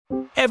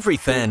Every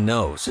fan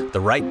knows the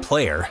right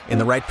player in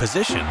the right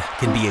position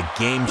can be a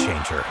game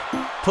changer.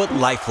 Put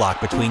LifeLock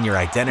between your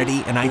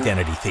identity and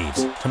identity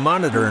thieves to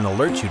monitor and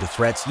alert you to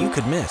threats you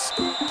could miss.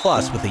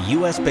 Plus, with a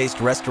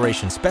U.S.-based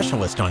restoration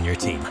specialist on your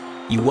team,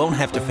 you won't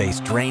have to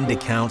face drained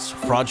accounts,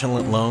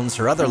 fraudulent loans,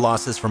 or other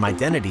losses from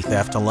identity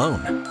theft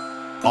alone.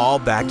 All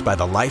backed by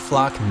the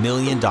LifeLock $1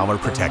 Million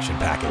Protection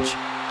Package.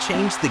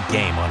 Change the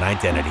game on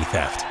identity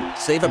theft.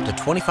 Save up to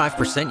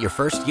 25% your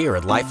first year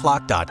at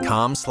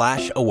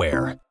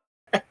LifeLock.com/aware.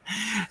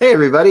 Hey,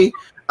 everybody.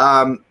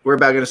 We're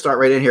about going to start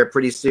right in here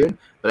pretty soon.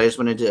 But I just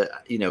wanted to,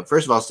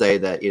 first of all say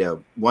that,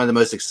 one of the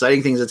most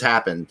exciting things that's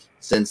happened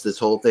since this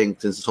whole thing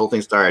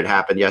started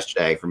happened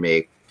yesterday for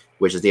me,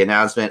 which is the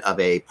announcement of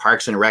a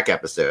Parks and Rec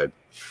episode.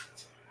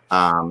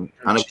 I don't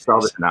know if you saw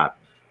this or not,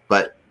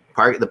 but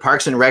the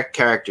Parks and Rec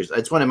characters,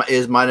 is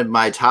one of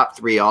my top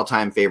 3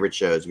 all-time favorite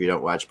shows. If you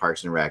don't watch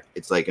Parks and Rec,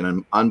 it's like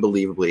an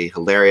unbelievably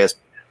hilarious,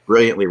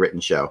 brilliantly written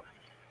show.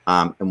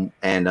 Now,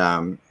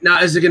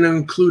 is it going to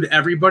include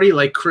everybody,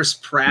 like Chris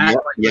Pratt?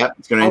 Yep,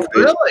 it's going to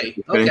include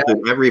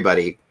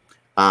everybody.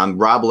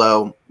 Rob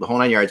Lowe, the whole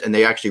 9 yards, and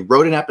they actually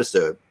wrote an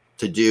episode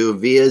to do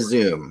via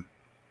Zoom,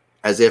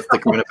 as if the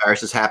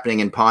coronavirus is happening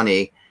in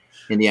Pawnee,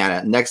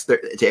 Indiana, to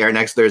air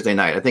next Thursday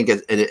night. I think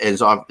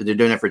it's off. They're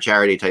doing it for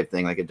charity type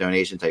thing, like a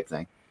donation type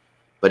thing.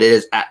 But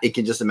it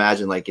can just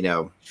imagine,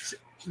 that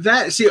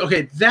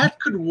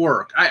could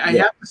work. I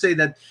have to say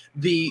that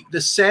the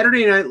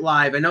Saturday Night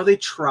Live, I know they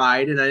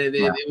tried, and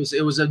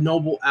it was a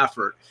noble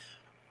effort.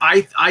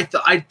 I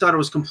thought it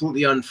was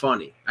completely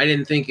unfunny. I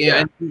didn't think,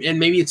 and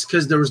maybe it's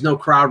because there was no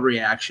crowd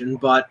reaction,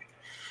 but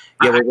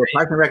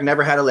Parks and Rec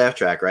never had a laugh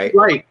track, right?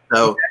 Right.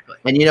 So, exactly.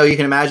 And you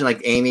can imagine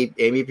like Amy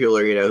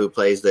Poehler, who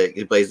plays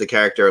the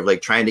character of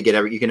like trying to get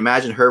you can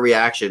imagine her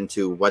reaction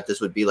to what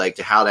this would be like,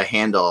 to how to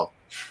handle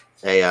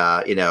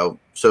a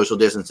social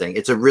distancing.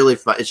 It's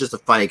it's just a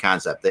funny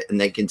concept,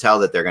 and they can tell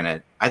that they're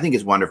gonna. I think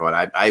it's wonderful,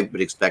 and I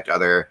would expect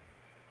other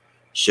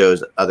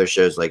shows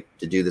like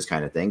to do this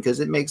kind of thing, because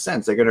it makes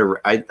sense. They're gonna.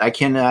 I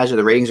can't imagine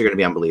the ratings are gonna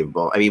be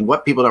unbelievable. I mean,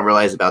 what people don't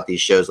realize about these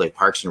shows like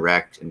Parks and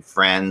Rec and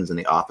Friends and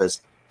The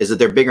Office is that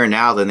they're bigger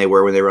now than they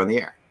were when they were on the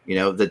air.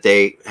 That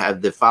they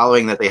have the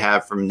following that they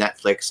have from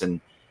Netflix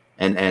and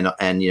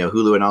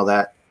Hulu and all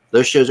that.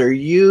 Those shows are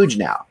huge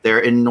now. They're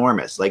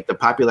enormous. Like, the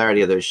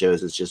popularity of those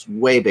shows is just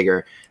way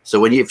bigger.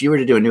 So if you were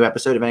to do a new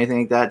episode of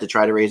anything like that to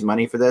try to raise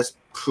money for this,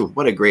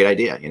 what a great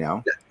idea,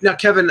 Now,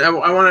 Kevin, I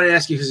wanted to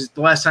ask you, because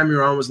the last time you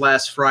were on was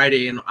last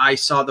Friday, and I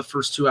saw the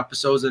first 2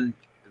 episodes, and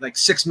like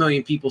 6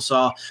 million people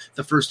saw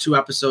the first 2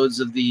 episodes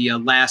of the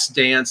Last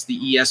Dance, the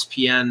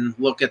ESPN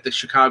look at the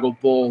Chicago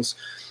Bulls.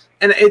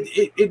 And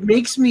it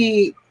makes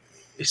me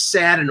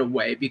sad in a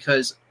way,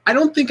 because I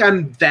don't think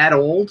I'm that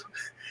old,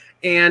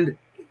 and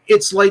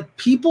it's like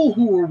people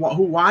who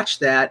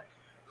watched that,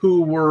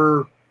 who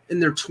were in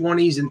their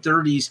 20s and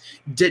 30s,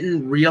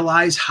 didn't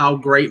realize how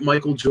great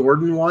Michael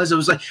Jordan was. It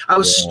was like I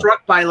was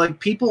struck by like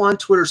people on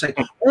Twitter saying,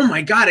 "Oh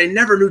my God, I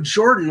never knew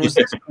Jordan was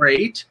this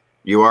great."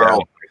 You are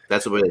old.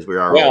 That's what it is. We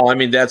are. Well, old. I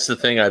mean, that's the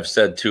thing I've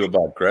said too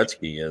about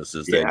Gretzky is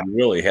that you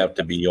really have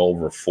to be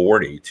over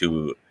 40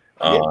 to,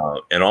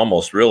 and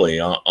almost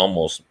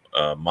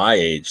my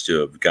age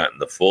to have gotten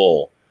the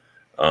full.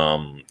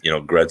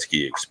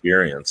 Gretzky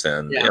experience,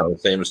 and the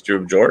same is true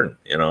of Jordan.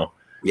 It's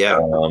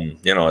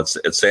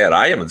sad.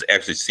 I haven't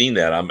actually seen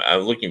that. I'm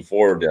looking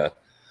forward to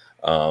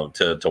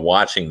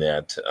watching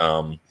that.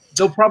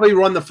 They'll probably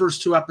run the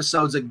first 2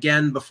 episodes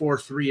again before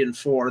 3 and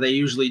 4. They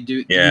usually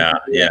do.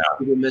 But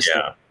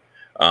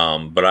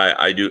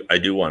I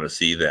do want to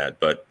see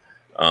that. But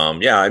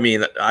I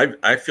mean,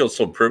 I feel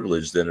so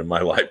privileged that in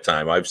my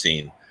lifetime I've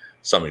seen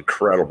some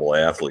incredible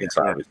athletes.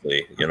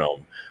 Obviously,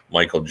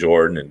 Michael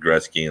Jordan and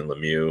Gretzky and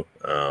Lemieux.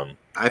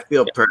 I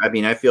feel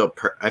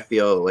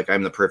like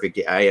I'm the perfect.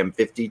 I am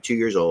 52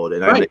 years old,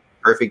 and I'm the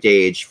perfect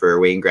age for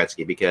Wayne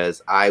Gretzky,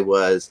 because I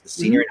was a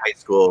senior in high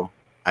school.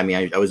 I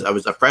mean, I was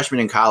a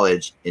freshman in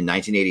college in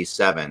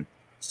 1987.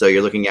 So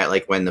you're looking at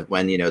like when the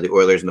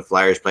Oilers and the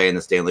Flyers play in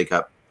the Stanley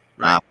Cup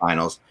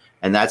finals,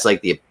 and that's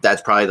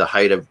probably the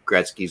height of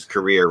Gretzky's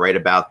career right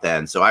about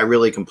then. So I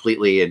really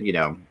completely I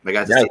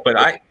got to see. But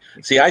I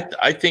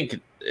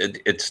think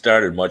it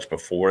started much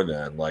before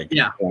then.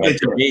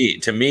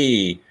 To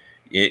me,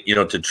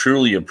 to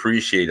truly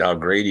appreciate how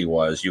great he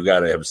was, you got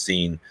to have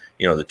seen,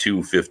 the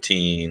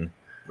 215.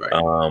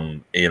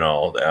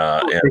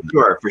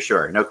 For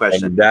sure, no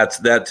question. And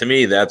that to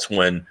me, that's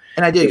when.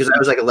 And I did, because I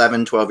was like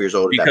 11, 12 years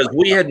old. Because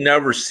we had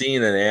never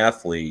seen an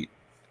athlete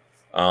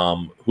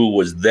who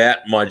was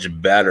that much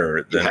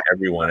better than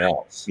everyone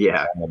else.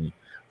 Yeah.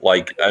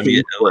 We've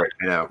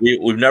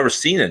never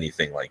seen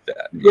anything like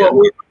that.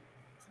 Well,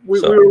 we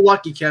were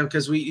lucky, Ken,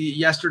 because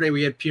yesterday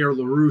we had Pierre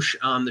LaRouche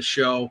on the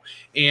show,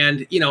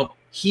 and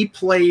he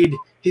played.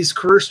 His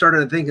career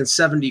started, I think, in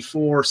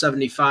 74,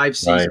 75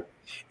 season. Right.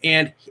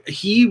 And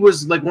he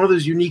was like one of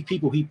those unique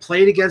people. He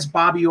played against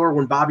Bobby Orr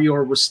when Bobby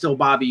Orr was still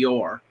Bobby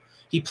Orr.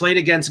 He played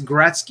against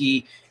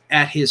Gretzky,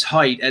 at his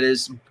height, at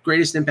his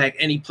greatest impact,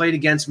 and he played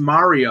against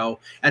Mario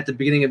at the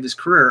beginning of his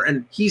career.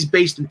 And he's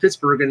based in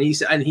Pittsburgh, and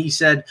he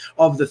said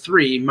of the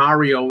three,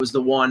 Mario was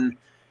the one.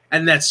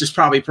 And that's just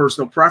probably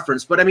personal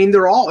preference. But I mean,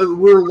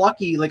 we're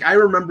lucky. Like, I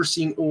remember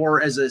seeing Orr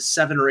as a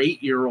 7 or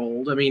 8 year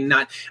old. I mean,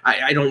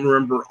 I don't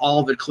remember all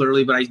of it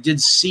clearly, but I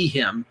did see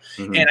him.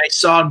 And I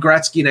saw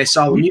Gretzky and I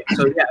saw Lemieux.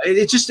 So yeah,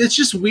 it's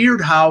just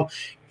weird how,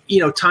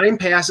 time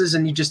passes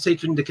and you just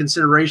take into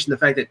consideration the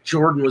fact that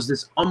Jordan was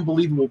this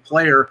unbelievable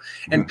player,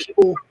 and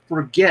people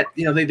forget,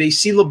 they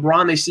see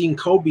LeBron, they see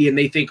Kobe, and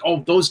they think,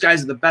 oh, those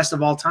guys are the best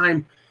of all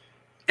time.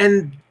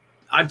 And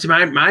to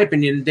my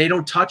opinion, they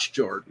don't touch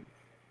Jordan.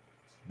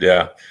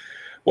 Yeah.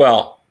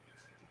 Well,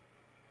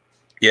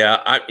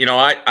 yeah,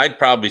 I'd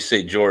probably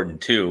say Jordan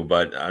too,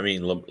 but I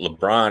mean,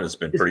 LeBron has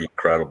been pretty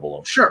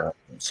incredible. Sure.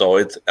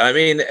 So I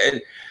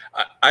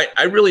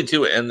really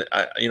do. And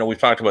we've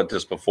talked about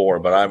this before,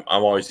 but I'm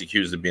always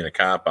accused of being a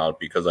cop out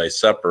because I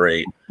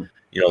separate,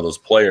 those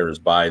players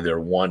by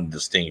their one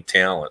distinct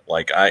talent.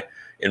 Like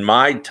in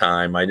my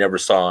time, I never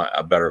saw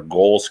a better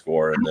goal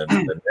scorer than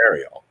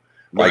Mario.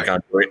 Like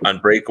on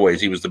breakaways,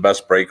 he was the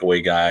best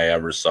breakaway guy I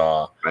ever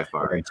saw. By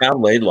far. And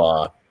Tom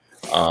Laidlaw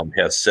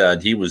has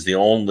said he was the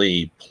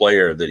only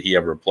player that he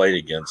ever played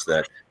against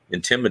that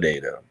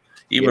intimidated him.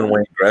 Even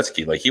Wayne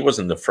Gretzky, like he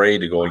wasn't afraid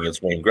to go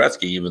against Wayne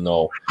Gretzky, even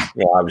though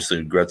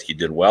obviously Gretzky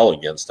did well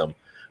against him.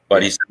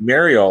 But he said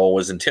Mario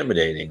was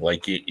intimidating.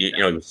 Like he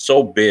was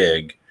so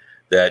big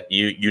that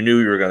you knew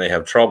you were going to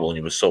have trouble, and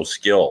he was so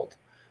skilled.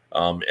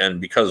 And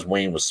because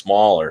Wayne was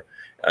smaller,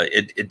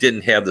 it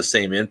didn't have the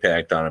same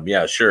impact on him.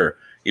 Yeah, sure.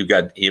 He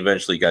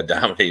eventually got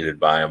dominated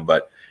by him,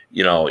 but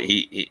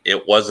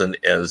it wasn't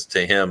as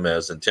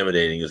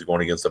intimidating as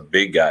going against a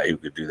big guy who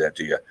could do that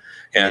to you.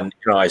 And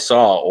I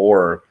saw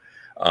Orr,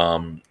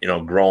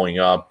 growing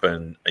up,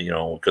 and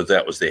because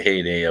that was the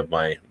heyday of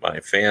my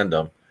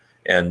fandom,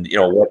 and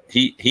what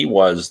he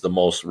was the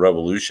most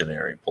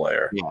revolutionary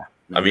player. Yeah,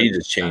 I mean, he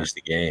just changed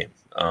the game.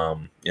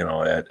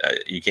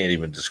 You can't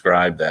even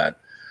describe that.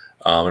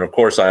 And of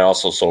course, I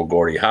also saw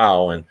Gordie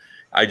Howe, and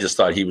I just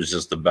thought he was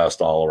just the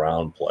best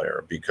all-around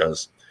player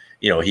because,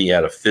 he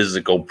had a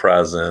physical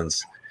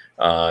presence.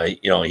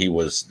 He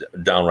was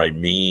downright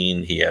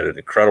mean. He had an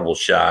incredible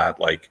shot.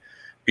 Like,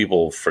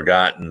 people have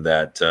forgotten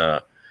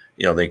that,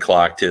 they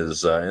clocked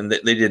his, and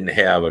they didn't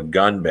have a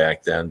gun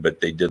back then,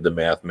 but they did the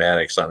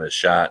mathematics on his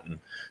shot and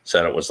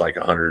said it was like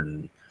 100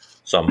 and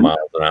some miles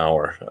an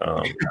hour.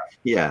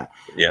 Yeah.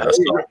 Yeah. I'll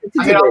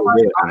tell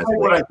you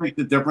what I think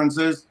the difference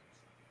is.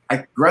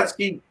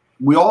 Gretzky,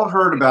 we all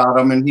heard about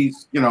him, and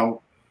he's,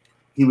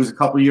 he was a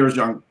couple years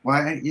young. Well,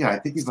 I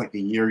think he's like a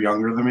year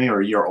younger than me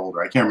or a year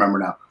older. I can't remember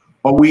now.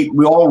 But we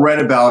all read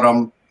about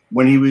him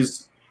when he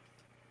was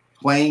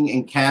playing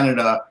in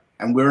Canada,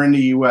 and we're in the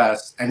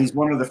U.S., and he's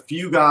one of the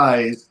few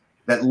guys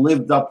that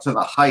lived up to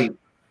the hype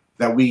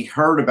that we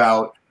heard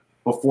about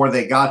before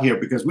they got here,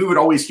 because we would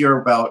always hear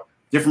about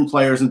different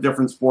players in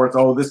different sports.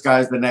 Oh, this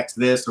guy's the next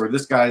this, or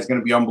this guy's going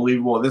to be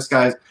unbelievable, or this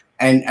guy's –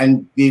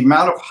 and the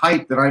amount of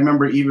hype that I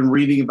remember even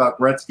reading about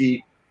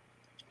Gretzky,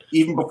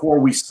 even before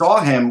we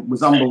saw him,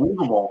 was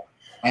unbelievable.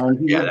 And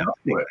he lived up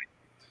to it.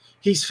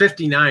 He's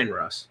 59,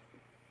 Russ.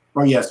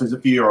 Oh, yes, he's a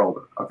few years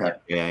older. Okay.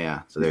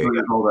 Yeah. So there you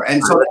go. Older.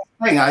 And so that's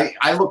the thing.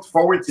 I looked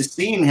forward to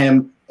seeing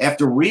him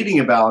after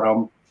reading about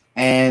him.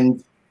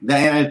 And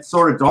then it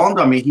sort of dawned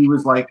on me, he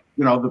was like,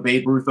 the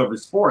Babe Ruth of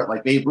his sport.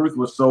 Like, Babe Ruth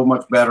was so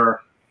much better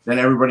than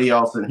everybody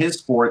else in his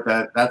sport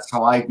that's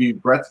how I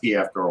viewed Gretzky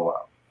after a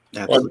while.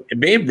 Well,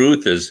 Babe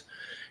Ruth is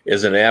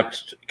an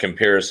apt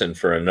comparison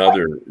for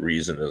another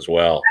reason as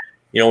well.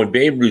 When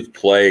Babe Ruth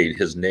played,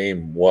 his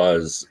name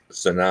was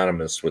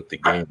synonymous with the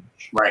game.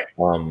 Right.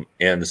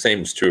 And the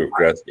same is true of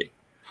Gretzky.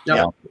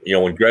 Yep.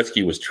 When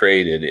Gretzky was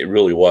traded, it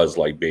really was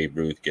like Babe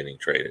Ruth getting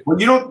traded.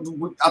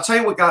 Well, I'll tell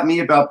you what got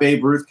me about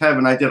Babe Ruth,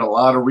 Kevin. I did a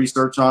lot of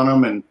research on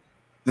him, and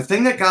the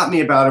thing that got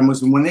me about him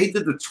was when they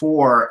did the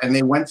tour and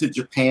they went to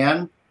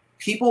Japan,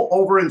 people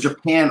over in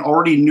Japan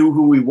already knew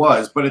who he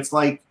was, but it's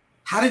like,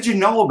 how did you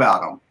know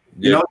about him?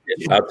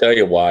 I'll tell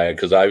you why,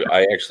 because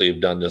I actually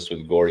have done this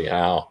with Gordie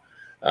Howe,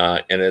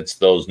 and it's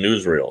those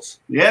newsreels.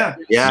 Yeah.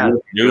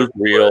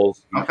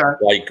 Newsreels. Okay.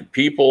 Like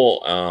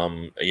people,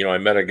 I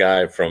met a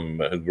guy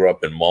who grew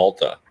up in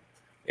Malta,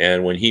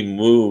 and when he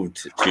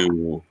moved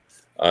to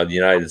the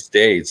United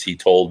States, he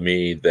told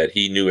me that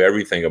he knew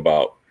everything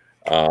about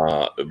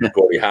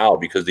Gordie Howe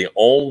because the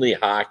only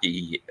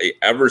hockey he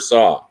ever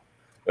saw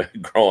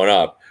growing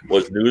up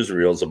was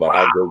newsreels about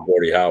how good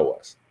Gordie Howe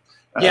was.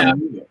 Yeah,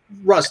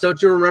 Russ, don't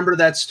you remember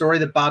that story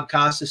that Bob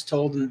Costas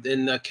told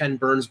in Ken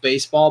Burns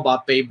Baseball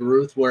about Babe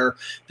Ruth, where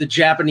the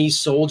Japanese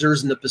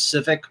soldiers in the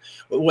Pacific,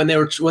 when they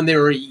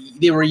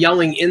were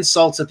yelling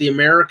insults at the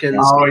Americans?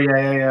 Oh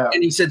yeah.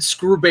 And he said,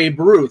 "Screw Babe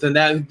Ruth," and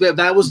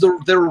that was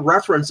their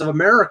reference of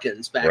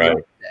Americans back in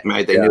the day.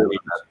 Right, they knew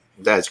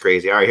that's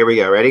crazy. All right, here we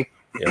go. Ready?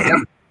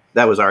 Yeah.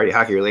 That was already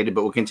hockey related,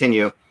 but we'll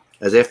continue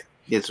as if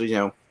it's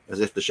as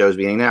if the show's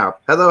beginning now.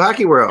 Hello,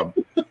 Hockey World.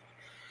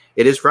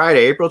 It is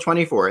Friday, April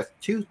 24th,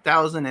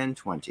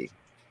 2020.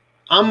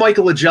 I'm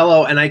Michael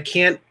Agello, and I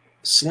can't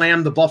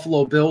slam the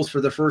Buffalo Bills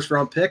for the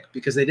first-round pick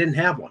because they didn't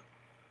have one.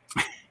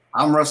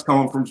 I'm Russ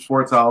Cohen from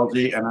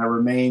Sportsology, and I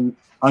remain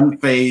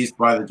unfazed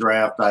by the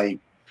draft. I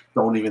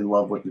don't even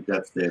love what the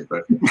Jets did,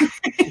 but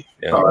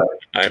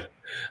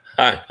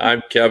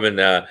I'm Kevin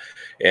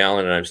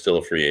Allen, and I'm still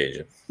a free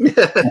agent.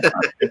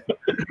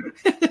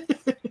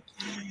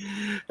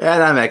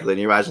 And I'm Eklund.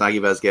 You're watching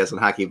HockeyBuzzCast on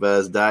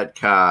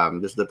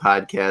HockeyBuzz.com. This is the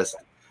podcast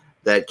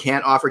that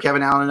can't offer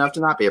Kevin Allen enough to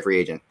not be a free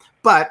agent,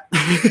 but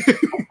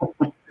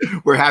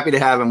we're happy to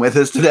have him with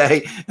us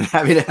today, and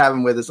happy to have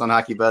him with us on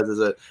Hockey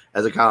Buzz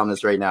as a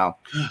columnist right now.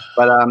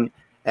 But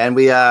and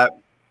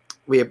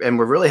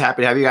we're really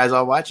happy to have you guys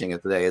all watching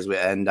it today.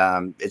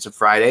 It's a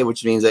Friday,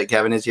 which means that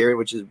Kevin is here,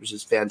 which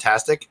is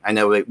fantastic. I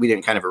know we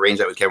didn't kind of arrange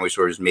that with Kevin. We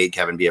sort of just made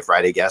Kevin be a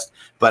Friday guest,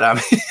 but I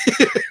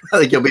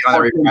think you'll be on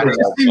every Friday.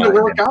 It seemed to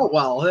work out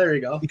well. There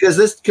you go.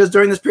 Because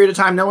during this period of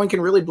time, no one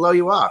can really blow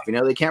you off. You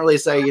know, they can't really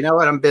say, you know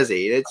what, I'm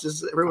busy. It's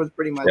just everyone's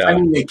pretty much. Yeah. I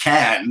mean, they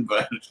can,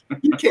 but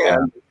you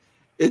can.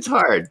 It's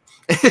hard.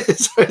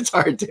 It's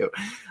hard to.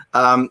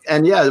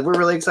 And yeah, we're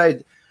really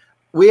excited.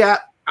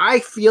 I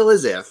feel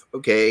as if,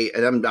 okay,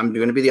 and I'm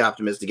going to be the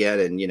optimist again,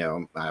 and you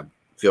know,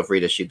 feel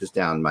free to shoot this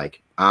down,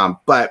 Mike.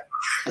 But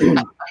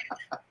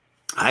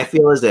I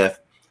feel as if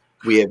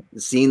we have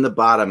seen the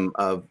bottom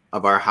of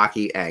our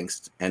hockey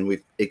angst, and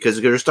because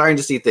we're starting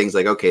to see things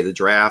like, okay, the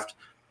draft,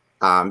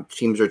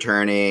 teams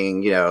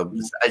returning. You know,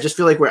 I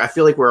feel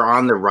like we're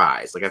on the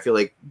rise. Like I feel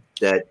like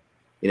that.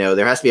 You know,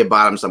 there has to be a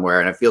bottom somewhere,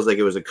 and it feels like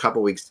it was a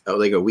couple weeks,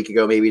 like a week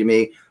ago, maybe to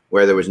me,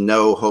 where there was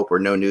no hope or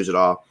no news at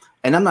all.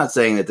 And I'm not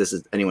saying that this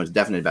is anyone's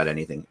definite about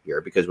anything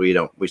here because we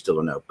still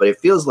don't know. But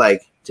it feels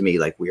like to me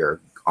like we are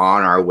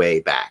on our way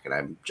back, and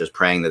I'm just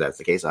praying that that's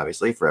the case,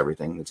 obviously, for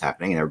everything that's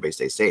happening and everybody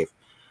stays safe.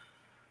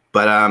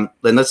 But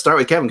then let's start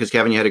with Kevin, because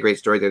Kevin, you had a great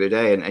story the other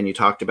day, and you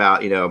talked about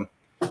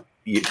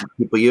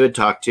people you had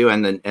talked to,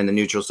 and the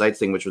neutral sites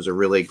thing, which was a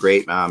really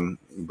great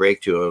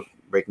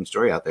breaking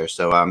story out there.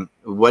 So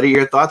what are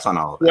your thoughts on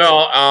all of that?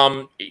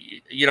 Well,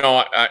 you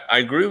know, I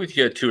agree with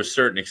you to a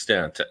certain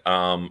extent.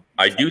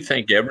 I do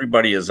think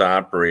everybody is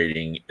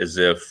operating as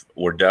if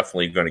we're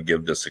definitely going to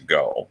give this a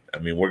go. I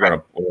mean, we're going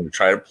to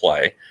try to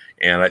play,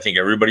 and I think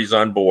everybody's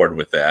on board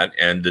with that.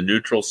 And the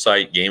neutral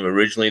site game,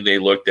 originally they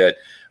looked at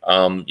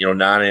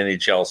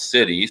non-NHL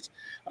cities,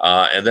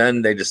 and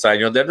then they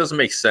decided, that doesn't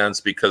make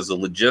sense because the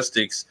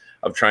logistics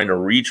of trying to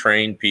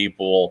retrain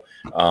people,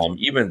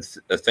 even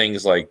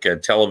things like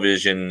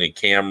television, the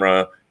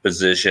camera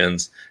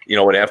positions,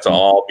 would have to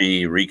all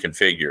be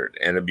reconfigured,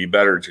 and it'd be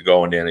better to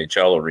go into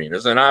NHL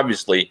arenas. And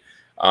obviously,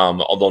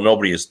 although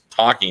nobody is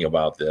talking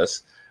about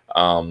this,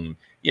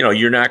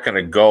 you're not going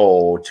to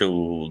go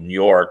to New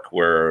York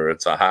where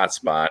it's a hot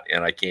spot,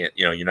 and I can't,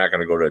 you're not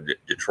going to go to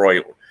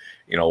Detroit,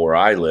 where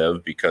I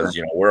live, because,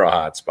 we're a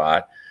hot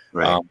spot.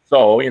 Right.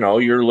 So,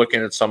 you're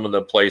looking at some of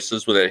the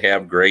places where they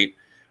have great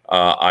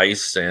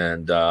ice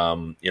and,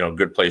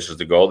 good places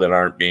to go that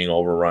aren't being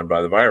overrun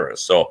by the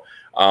virus. So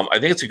I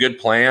think it's a good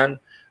plan.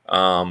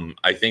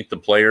 I think the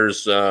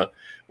players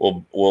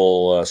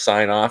will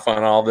sign off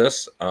on all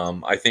this.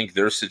 I think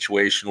their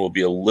situation will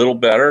be a little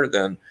better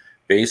than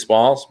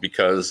baseball's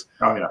because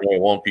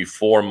it won't be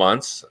 4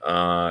 months.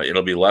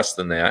 It'll be less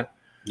than that.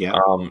 Yeah.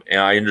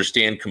 And I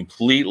understand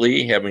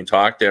completely, having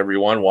talked to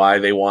everyone, why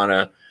they want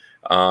to,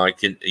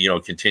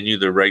 continue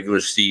the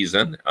regular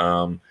season.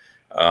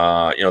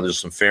 There's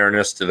some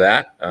fairness to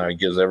that. It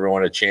gives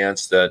everyone a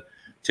chance that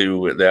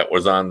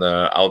was on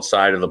the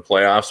outside of the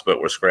playoffs, but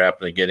we're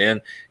scrapping to get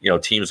in.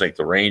 Teams like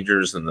the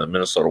Rangers and the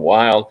Minnesota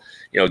Wild,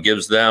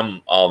 gives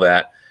them all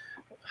that.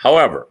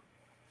 However,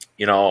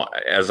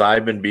 as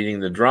I've been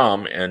beating the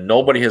drum, and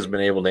nobody has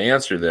been able to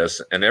answer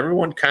this, and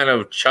everyone kind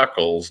of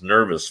chuckles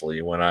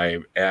nervously when I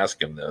ask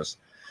them this,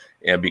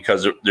 and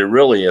because there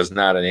really is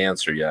not an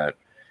answer yet,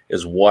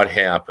 is what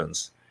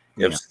happens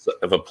if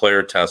a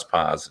player tests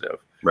positive.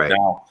 Right.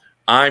 Now,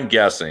 I'm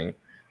guessing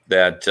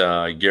that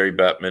Gary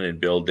Bettman and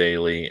Bill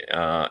Daly,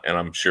 and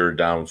I'm sure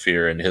Don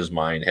Fear in his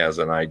mind has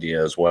an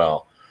idea as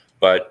well.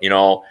 But,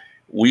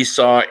 we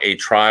saw a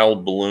trial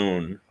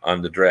balloon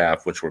on the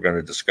draft, which we're going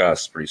to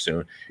discuss pretty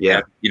soon. Yeah.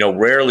 And,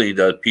 rarely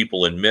do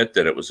people admit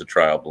that it was a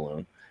trial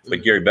balloon,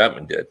 but Gary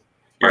Bettman did.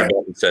 Gary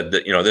Bettman said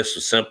that, this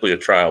was simply a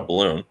trial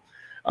balloon.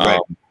 Right.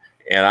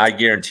 And I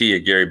guarantee you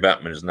Gary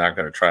Bettman is not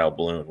going to trial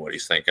balloon what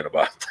he's thinking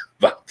about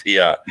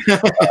the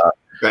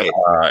right.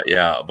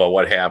 About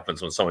what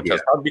happens when someone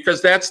tests positive,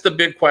 because that's the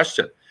big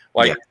question.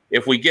 Like,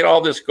 if we get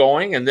all this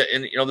going, and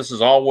this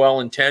is all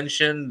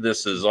well-intentioned,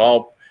 this is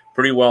all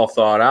pretty well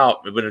thought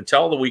out, but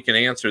until we can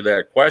answer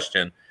that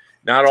question,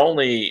 not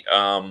only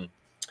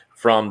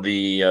from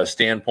the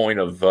standpoint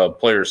of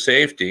player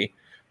safety,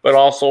 but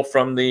also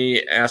from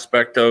the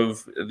aspect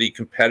of the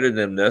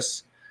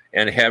competitiveness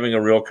and having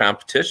a real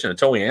competition,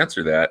 until we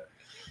answer that,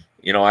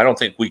 I don't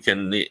think we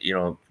can,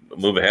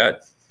 move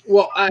ahead.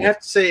 Well, I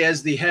have to say,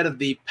 as the head of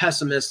the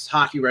Pessimists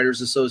Hockey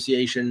Writers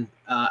Association,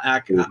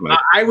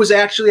 I was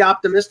actually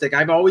optimistic.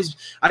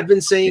 I've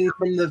been saying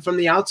from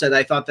the outset,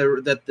 I thought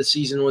that the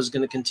season was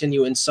going to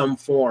continue in some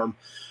form.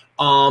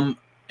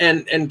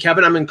 And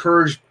Kevin, I'm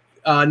encouraged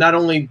not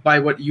only by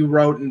what you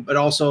wrote, but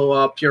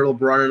also Pierre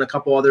LeBrun and a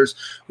couple others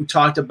who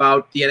talked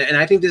about and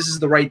I think this is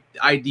the right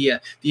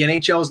idea. The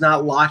NHL is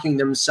not locking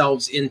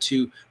themselves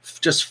into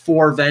just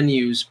 4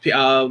 venues.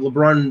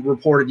 LeBrun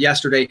reported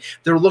yesterday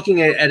they're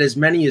looking at as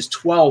many as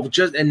 12,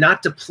 and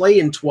not to play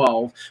in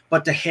 12,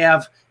 but to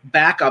have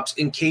backups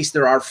in case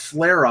there are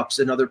flare-ups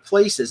in other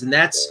places, and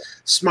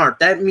that's smart.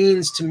 That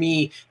means to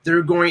me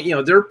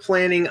they're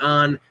planning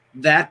on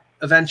that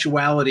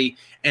eventuality,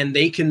 and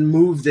they can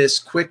move this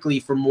quickly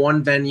from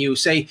one venue,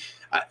 say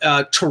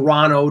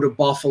Toronto to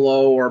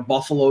Buffalo or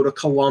Buffalo to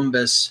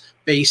Columbus,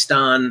 based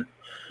on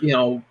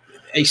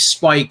a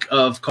spike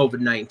of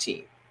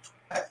COVID-19.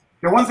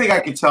 The one thing I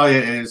can tell you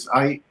is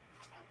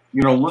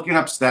looking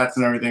up stats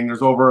and everything,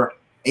 there's over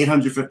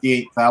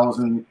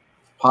 858,000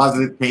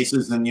 positive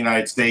cases in the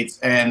United States.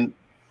 And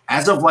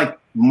as of like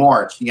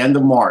March, the end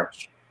of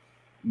March,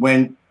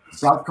 when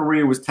South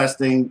Korea was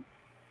testing,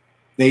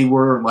 they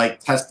were like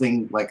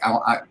testing like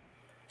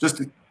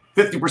just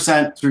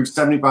 50% to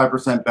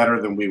 75% better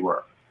than we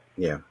were.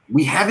 Yeah.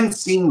 We haven't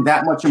seen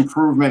that much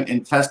improvement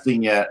in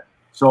testing yet.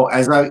 So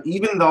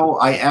even though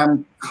I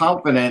am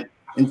confident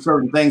in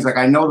certain things, like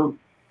I know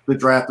the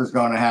draft is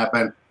going to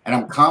happen and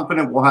I'm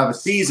confident we'll have a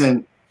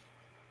season,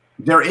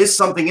 there is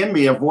something in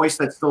me, a voice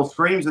that still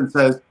screams and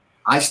says,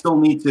 I still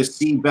need to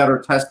see better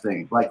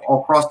testing, like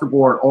all across the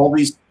board, all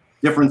these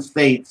different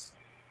states,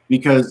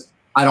 because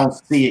I don't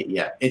see it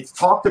yet. It's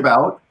talked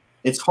about,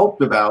 it's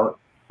hoped about,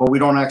 but we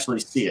don't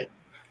actually see it.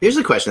 Here's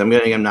the question. I'm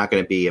going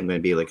to be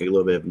like a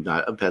little bit of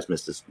not a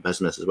pessimist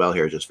as well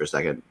here, just for a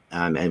second.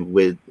 And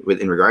with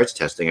in regards to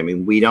testing, I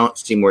mean, we don't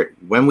see more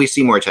when we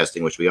see more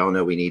testing, which we all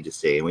know we need to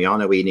see, and we all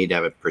know we need to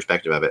have a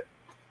perspective of it.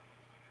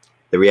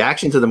 The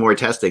reaction to the more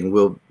testing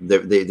will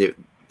the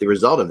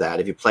result of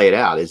that, if you play it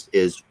out,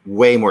 is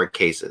way more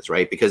cases,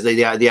 right? Because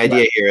the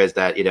idea here is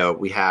that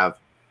we have.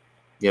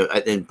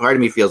 And part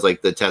of me feels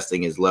like the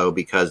testing is low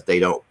because they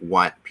don't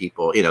want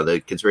people,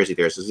 the conspiracy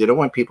theorists, they don't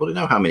want people to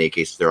know how many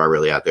cases there are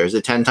really out there. Is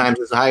it 10 times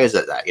as high as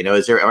that?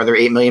 Are there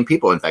 8 million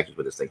people infected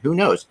with this thing? Who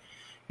knows?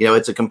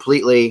 It's a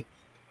completely,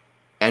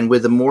 and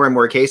with the more and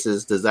more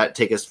cases, does that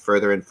take us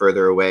further and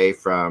further away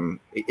from,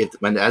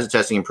 as the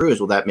testing improves,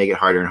 will that make it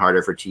harder and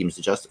harder for teams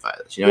to justify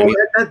this? What I mean?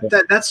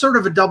 That's sort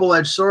of a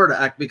double-edged sword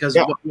act, because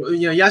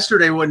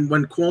yesterday when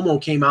Cuomo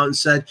came out and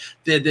said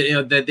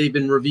that they've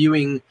been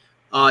reviewing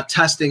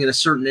testing in a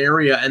certain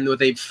area, and what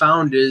they've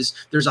found is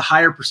there's a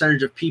higher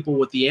percentage of people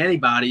with the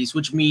antibodies,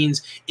 which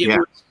means it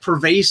was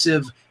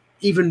pervasive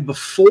even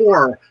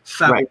before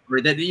February.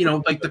 Right. That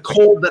like the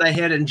cold that I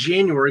had in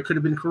January could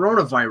have been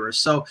coronavirus.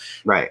 So,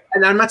 right.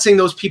 And I'm not saying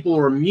those people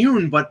are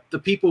immune, but the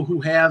people who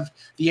have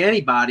the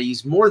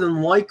antibodies more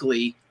than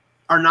likely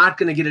are not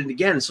going to get it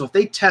again. So if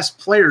they test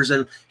players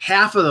and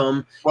half of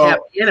them have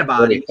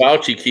antibodies,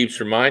 Fauci keeps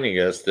reminding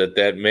us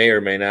that may or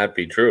may not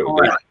be true.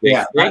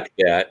 They think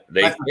that,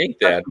 but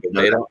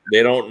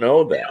they don't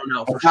know that.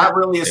 It's not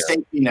really a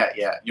safety net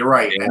yet. You're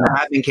right. There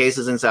have been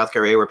cases in South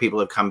Korea where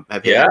people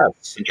have hit.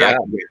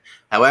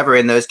 However,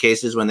 in those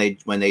cases, when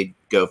they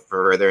go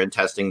further in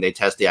testing, they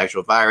test the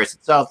actual virus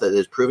itself that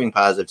is proving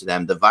positive to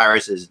them. The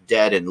virus is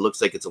dead and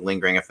looks like it's a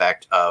lingering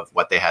effect of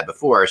what they had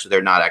before, so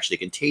they're not actually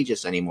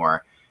contagious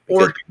anymore.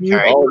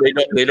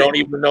 They don't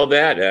even know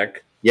that,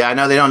 Eck. Yeah, I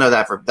know they don't know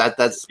that.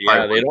 That's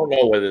they don't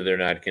know whether they're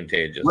not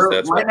contagious.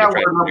 Right now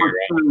we're number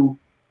 2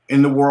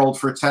 in the world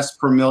for tests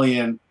per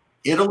million.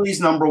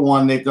 Italy's number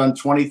 1. They've done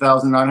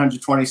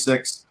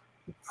 20,926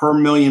 per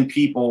million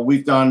people.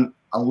 We've done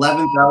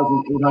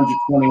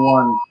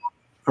 11,821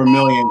 per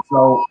million.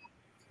 So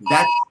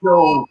that's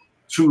still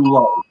too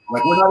low.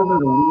 Like, we're not even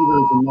the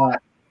leaders in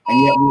that. And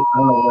yet, I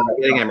don't know where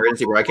getting an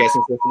emergency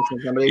broadcasting system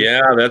from somebody.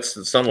 Yeah,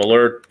 that's some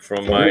alert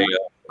from my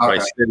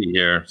city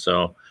here.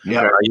 So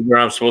either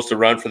I'm supposed to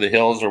run for the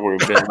hills, or we've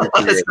been.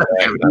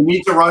 You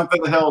need to run for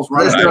the hills.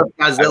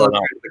 Godzilla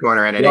in the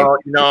corner.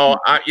 Well,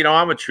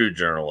 I'm a true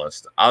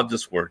journalist. I'll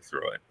just work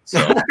through it. So,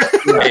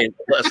 hey,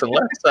 listen,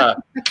 let's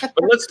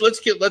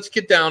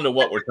get down to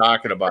what we're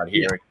talking about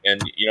here,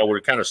 and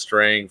we're kind of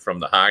straying from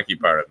the hockey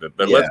part of it,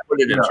 but let's put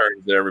it in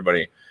terms that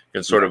everybody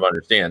can sort of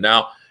understand.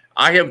 Now,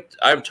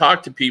 I've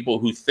talked to people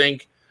who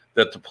think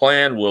that the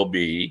plan will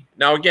be,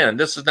 now again,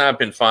 this has not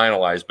been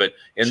finalized, but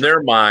in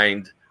their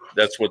mind,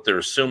 that's what they're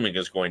assuming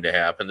is going to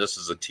happen. This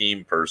is a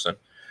team person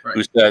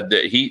who said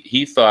that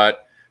he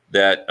thought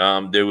that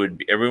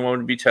everyone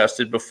would be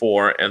tested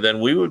before, and then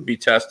we would be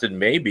tested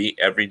maybe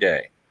every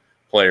day.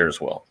 Players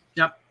will.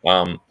 Yep.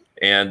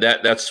 And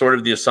that's sort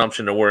of the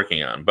assumption they're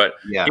working on. But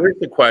here's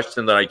the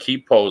question that I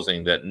keep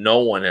posing that no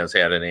one has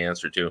had an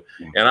answer to.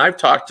 And I've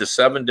talked to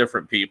 7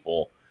 different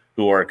people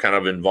who are kind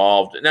of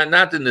involved,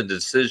 not in the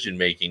decision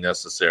making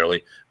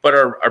necessarily, but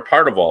are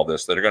part of all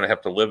this, that are going to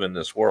have to live in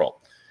this world.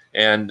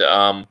 And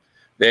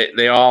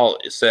they all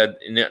said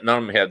none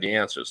of them had the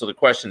answer. So the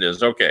question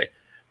is, okay,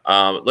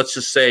 let's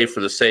just say, for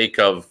the sake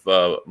of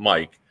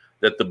Mike,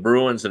 that the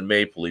Bruins and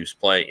Maple Leafs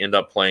end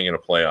up playing in a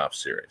playoff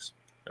series.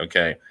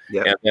 Okay,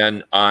 and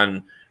then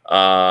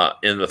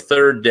in the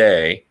third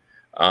day,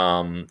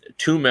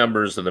 2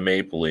 members of the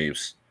Maple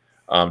Leafs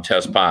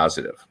test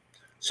positive.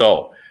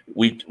 So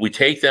we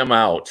take them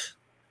out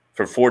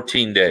for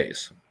 14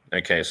 days.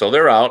 Okay, so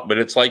they're out, but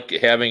it's like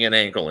having an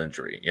ankle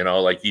injury,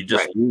 like you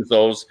just lose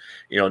those,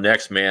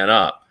 next man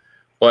up.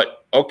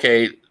 But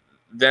okay,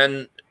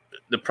 then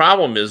the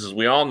problem is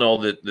we all know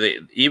that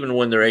even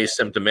when they're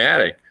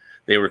asymptomatic,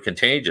 they were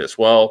contagious.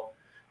 Well,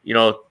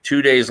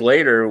 2 days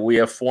later, we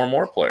have 4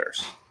 more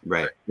players.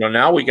 Right.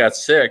 Now we got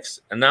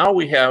 6, and now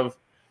we have.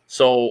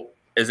 So,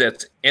 is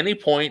at any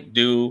point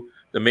do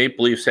the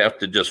Maple Leafs have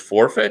to just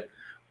forfeit,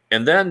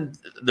 and then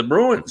the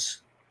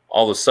Bruins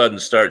all of a sudden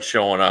start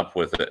showing up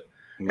with it,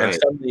 and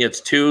suddenly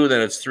it's 2,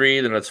 then it's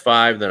 3, then it's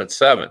 5, then it's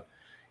 7.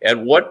 At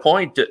what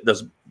point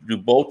do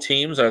both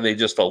teams, are they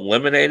just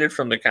eliminated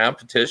from the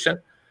competition?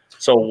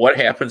 So what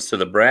happens to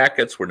the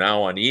brackets? We're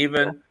now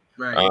uneven.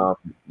 Right.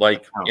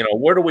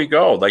 Where do we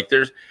go?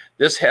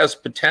 This has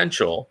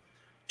potential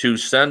to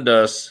send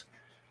us.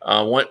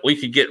 We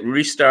could get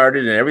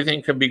restarted and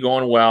everything can be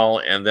going well,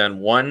 and then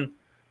one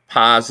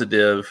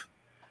positive,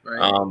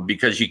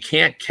 because you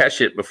can't catch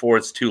it before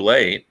it's too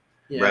late.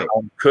 Yeah.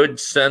 Could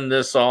send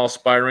this all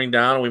spiraling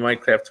down. We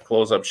might have to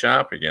close up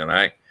shop again.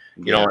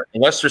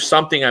 Unless there's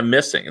something I'm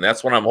missing, and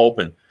that's what I'm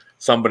hoping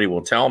somebody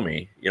will tell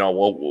me.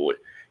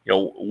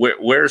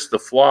 Where's the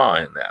flaw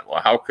in that?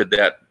 Well, how could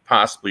that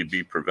possibly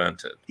be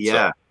prevented?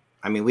 Yeah. So,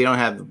 I mean, we don't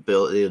have the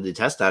ability to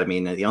test that. I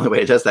mean, the only way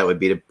to test that would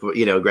be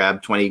to,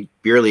 grab 20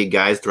 beer league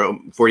guys,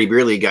 40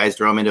 beer league guys,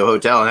 throw them into a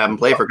hotel and have them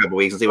play for a couple of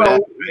weeks and see what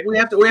happens. Right?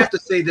 We have to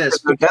say this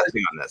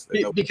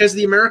because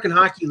the American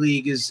Hockey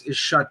League is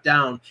shut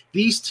down.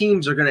 These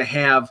teams are going to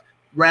have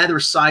rather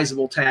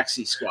sizable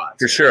taxi squads.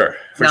 For sure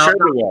they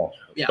will.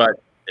 Yeah.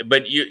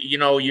 But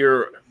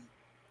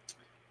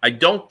I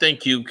don't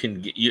think you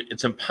can.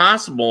 It's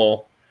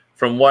impossible.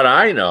 From what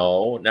I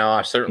know, now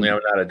I certainly am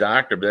not a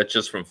doctor, but that's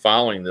just from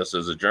following this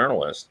as a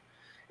journalist.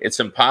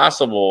 It's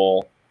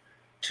impossible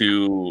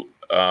to,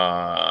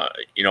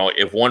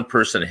 if one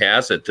person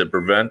has it, to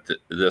prevent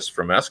this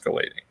from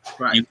escalating.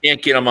 Right. You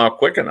can't get them out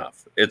quick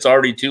enough. It's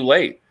already too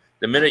late.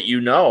 The minute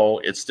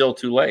it's still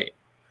too late.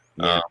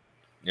 Yeah.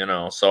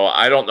 So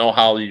I don't know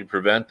how you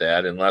prevent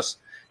that unless,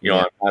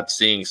 I'm not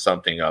seeing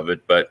something of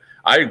it. But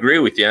I agree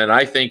with you, and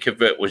I think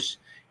if it was,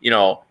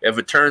 if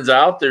it turns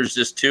out there's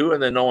just 2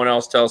 and then no one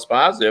else tells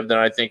positive, then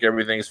I think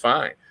everything's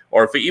fine.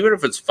 Or even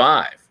if it's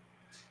 5,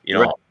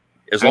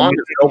 as long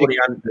as nobody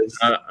on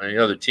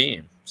the other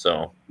team.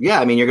 So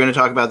yeah, I mean, you're going to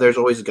talk about there's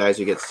always guys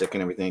who get sick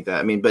and everything like that.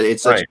 I mean, but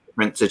it's such a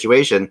different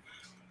situation,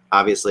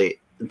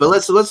 obviously. But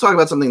let's talk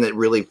about something that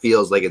really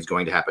feels like it's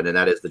going to happen, and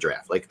that is the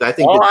draft. I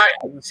think.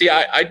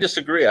 I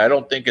disagree. I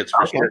don't think it's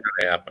for sure going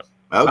to happen.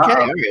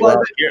 Okay.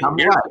 Well, here's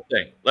the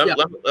thing.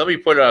 Let me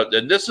put it out,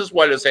 and this is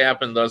what has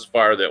happened thus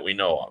far that we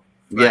know of.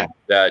 Right?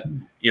 Yeah. That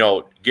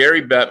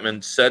Gary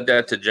Bettman said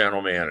that to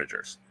general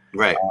managers.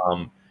 Right.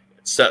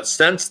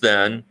 Since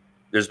then,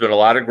 there's been a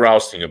lot of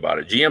grousing about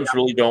it. GMs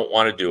really don't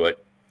want to do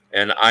it,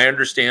 and I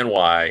understand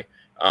why.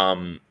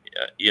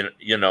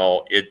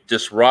 It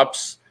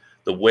disrupts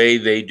the way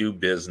they do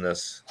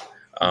business,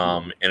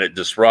 and it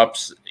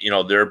disrupts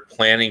their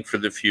planning for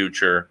the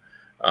future.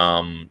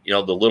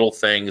 The little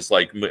things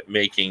like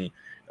making,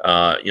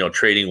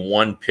 trading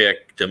 1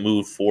 pick to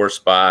move 4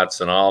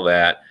 spots and all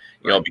that,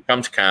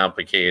 becomes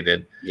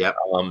complicated. Yeah.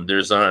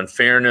 There's an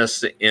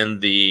unfairness in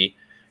the,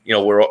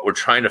 we're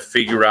trying to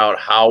figure out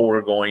how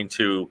we're going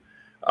to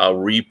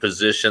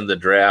reposition the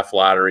draft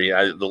lottery.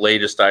 The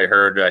latest I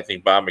heard, I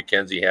think Bob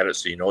McKenzie had it,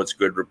 so it's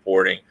good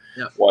reporting,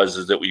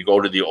 is that we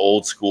go to the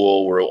old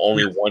school where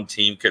only one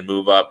team can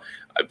move up.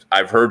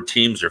 I've heard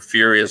teams are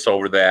furious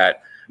over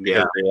that.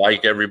 Because they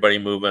like everybody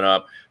moving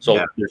up.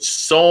 So there's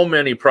so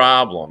many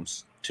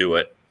problems to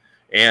it.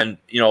 And,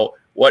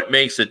 what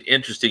makes it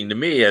interesting to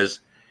me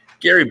is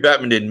Gary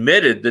Bettman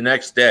admitted the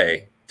next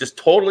day, just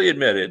totally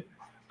admitted,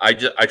 I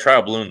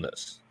trial ballooned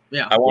this.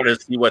 Yeah. I wanted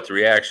to see what the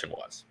reaction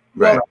was.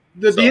 Right.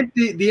 Well,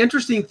 the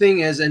interesting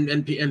thing is, and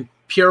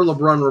Pierre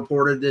LeBrun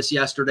reported this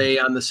yesterday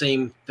on the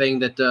same thing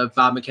that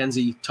Bob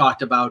McKenzie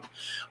talked about.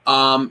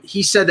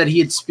 He said that he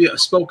had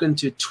spoken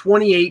to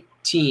 28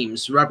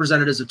 teams,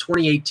 representatives of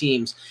 28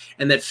 teams,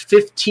 and that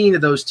 15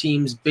 of those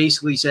teams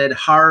basically said a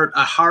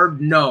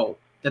hard no,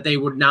 that they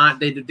would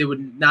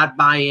not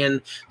buy in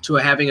to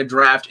having a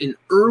draft in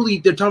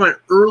they're talking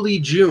about early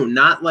June,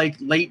 not like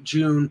late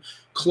June,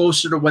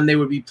 closer to when they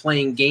would be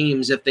playing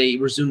games if they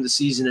resume the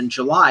season in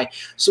July.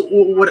 So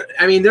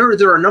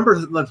there are a number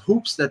of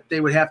hoops that they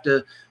would have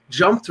to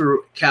jump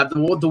through, Kev.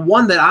 The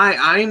one that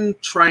I'm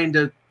trying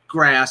to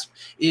grasp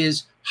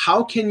is,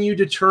 how can you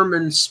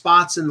determine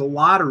spots in the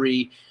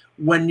lottery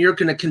when you're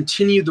going to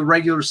continue the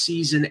regular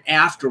season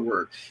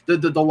afterward?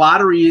 The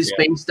lottery is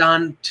based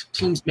on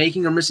teams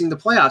making or missing the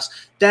playoffs.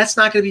 That's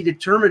not going to be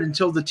determined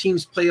until the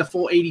teams play a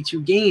full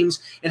 82 games.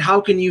 And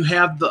how can you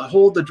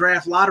hold the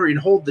draft lottery and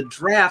hold the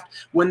draft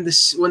when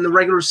the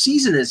regular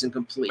season isn't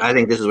complete? I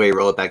think this is where you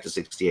roll it back to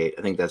 68.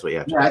 I think that's what you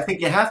have to do. I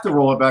think you have to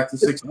roll it back to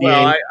 68.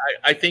 Well,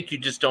 I think you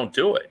just don't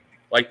do it.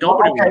 Like,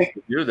 nobody wants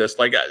to do this.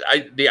 Like,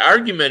 the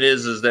argument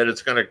is that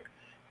it's going to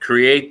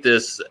create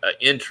this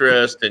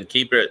interest and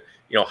keep it,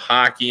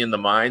 hockey in the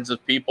minds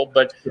of people.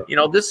 But,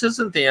 this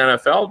isn't the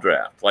NFL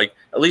draft, like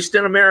at least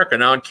in America.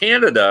 Now in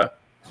Canada,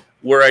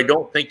 where I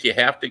don't think you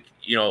have to,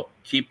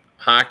 keep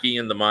hockey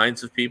in the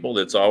minds of people,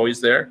 that's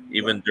always there,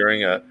 even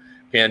during a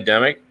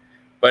pandemic.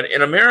 But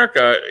in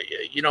America,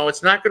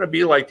 it's not going to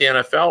be like the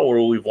NFL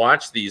where we've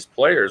watched these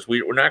players.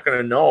 We're not going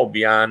to know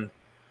beyond,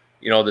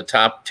 the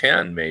top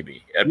 10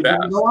 maybe at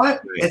best. You know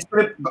what?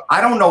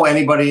 I don't know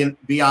anybody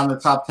beyond the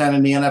top 10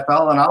 in the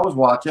NFL, and I was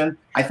watching.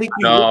 I think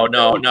no,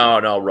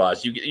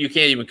 Ross. You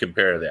can't even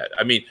compare that.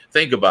 I mean,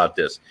 think about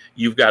this.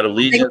 You've got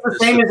allegiance. It's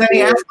the same as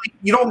any athlete.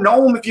 You don't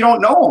know them if you don't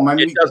know them. I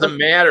mean, it doesn't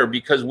matter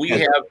because we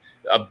have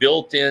a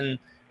built-in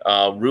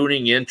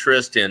rooting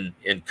interest in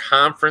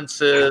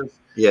conferences.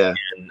 Yeah.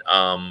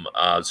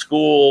 In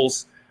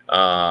schools,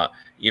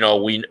 we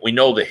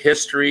know the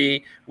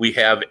history. We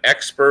have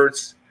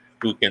experts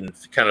who can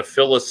kind of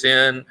fill us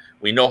in.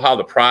 We know how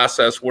the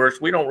process works.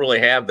 We don't really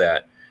have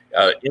that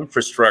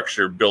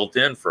infrastructure built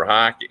in for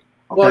hockey.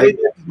 Okay.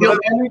 Well,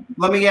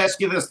 let me ask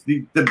you this: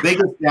 the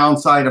biggest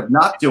downside of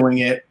not doing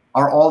it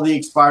are all the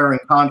expiring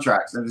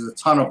contracts, and there's a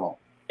ton of them.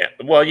 Yeah.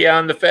 Well, yeah,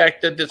 and the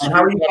fact that it's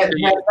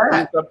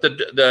up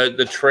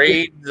the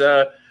trades.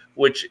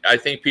 Which I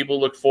think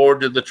people look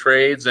forward to the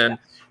trades, and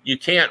you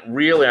can't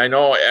really. I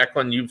know,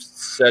 Eklund, you've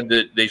said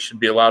that they should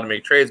be allowed to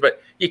make trades,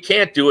 but you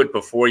can't do it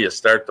before you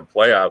start the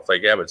playoffs.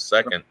 Like, have a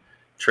second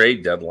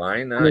trade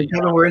deadline.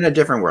 Kevin, we're in a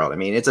different world. I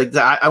mean, it's like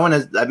I want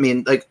to. I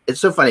mean, like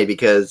it's so funny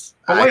because.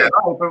 But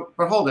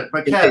hold it.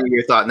 But Kevin,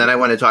 your thought, and then I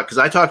want to talk because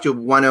I talked to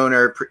one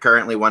owner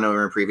currently, one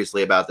owner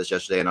previously about this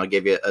yesterday, and I'll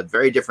give you a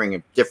very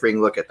differing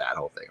look at that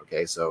whole thing.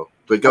 Okay, so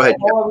but go ahead.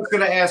 All I was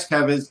going to ask,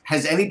 Kevin, is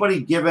has anybody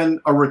given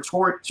a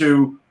retort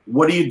to?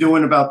 What are you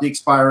doing about the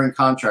expiring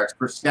contracts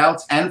for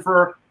scouts and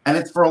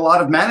it's for a lot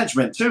of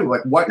management too?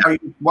 Like what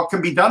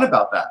can be done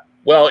about that?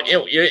 Well,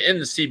 in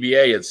the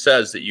CBA, it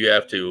says that you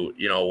have to,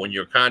 when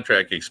your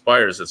contract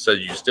expires, it says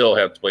you still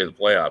have to play the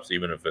playoffs,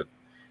 even if the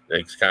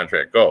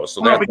contract goes.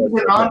 So these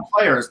are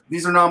non-players.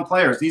 These are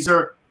non-players. These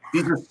are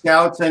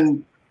scouts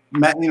and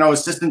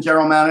assistant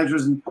general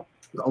managers and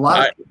a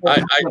lot.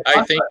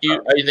 I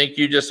think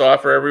you just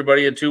offer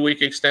everybody a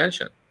 2-week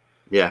extension.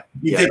 Yeah.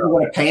 You think we're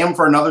going to pay them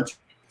for another?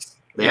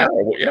 Yeah.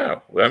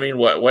 I mean,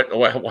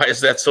 why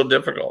is that so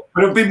difficult?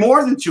 But it'll be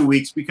more than 2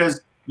 weeks because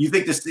you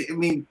think this. I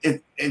mean,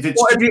 if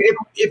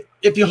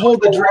you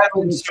hold the draft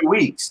in 2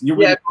 weeks,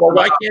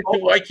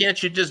 why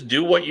can't you just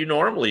do what you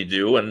normally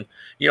do? And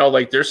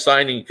like they're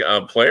signing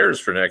players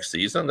for next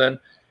season, then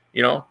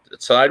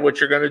decide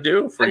what you're going to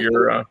do for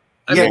your.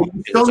 You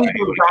still need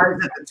those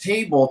guys at the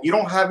table. If you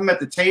don't have them at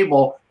the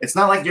table, it's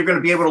not like you're going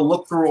to be able to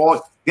look through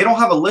all. They don't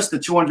have a list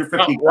of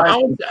 250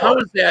 guys. How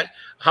is that?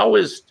 How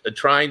is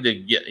trying to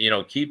get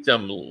keep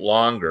them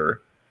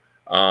longer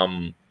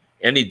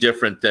any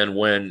different than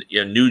when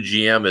a new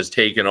GM is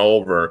taken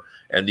over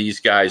and these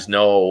guys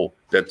know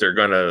that they're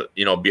going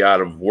to be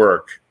out of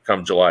work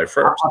come July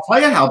 1st? I'll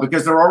tell you how,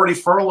 because they're already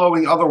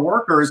furloughing other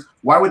workers.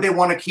 Why would they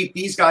want to keep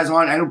these guys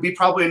on? And it'll be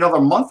probably another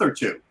month or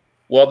two.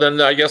 Well,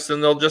 then I guess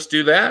they'll just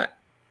do that.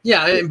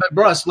 Yeah, but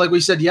Russ, like we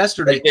said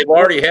yesterday, they've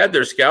already had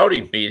their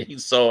scouting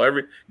meetings, so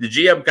the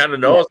GM kind of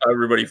knows how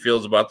everybody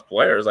feels about the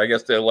players. I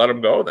guess they let them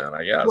go then.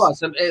 I guess.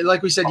 Russ, and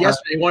like we said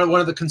yesterday, one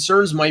of the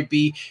concerns might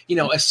be,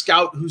 a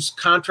scout whose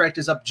contract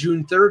is up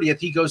June 30th.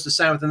 He goes to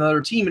sign with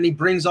another team, and he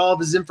brings all of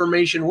his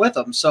information with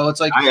him. So it's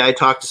like I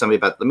talked to somebody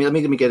about. Let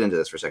me get into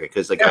this for a second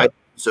because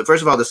so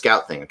first of all, the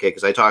scout thing, okay?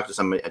 Because I talked to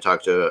somebody. I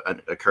talked to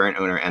a current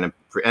owner and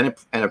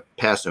a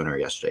past owner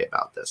yesterday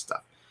about this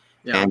stuff.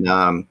 Yeah.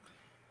 And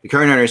the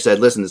current owner said,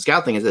 "Listen, the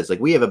scout thing is this: like,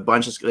 we have a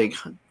bunch of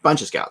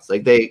scouts.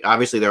 Like, there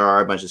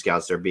are a bunch of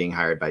scouts that are being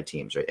hired by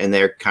teams, right? And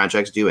their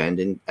contracts do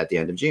end at the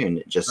end of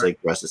June, just like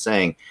Russ is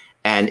saying.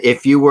 And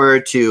if you were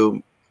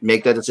to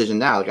make that decision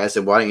now, like I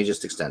said, why don't you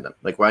just extend them?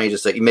 Like, why don't you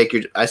just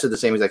I said the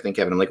same exact thing,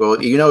 Kevin. I'm like,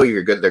 well,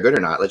 you're good. They're good or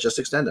not. Let's just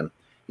extend them.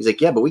 He's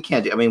like, yeah, but we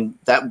can't do. I mean,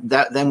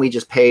 that then we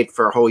just paid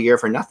for a whole year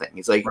for nothing.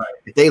 He's like,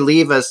 If they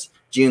leave us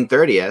June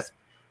 30th,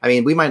 I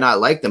mean, we might not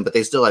like them, but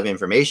they still have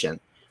information.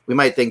 We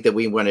might think that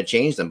we want to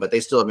change them, but they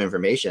still have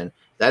information.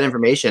 That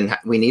information,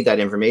 we need that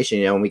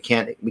information, and we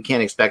can't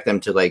expect them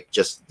to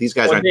just these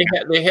guys. Well,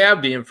 they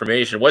have the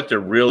information. What they're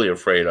really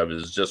afraid of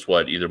is just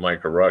what either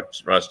Mike or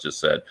Russ just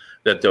said,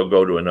 that they'll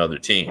go to another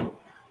team.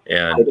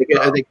 And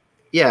I think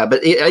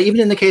but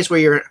even in the case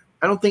where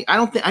I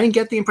didn't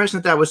get the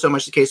impression that was so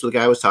much the case with the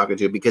guy I was talking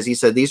to, because he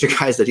said these are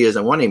guys that he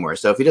doesn't want anymore.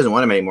 So if he doesn't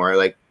want them anymore,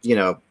 well,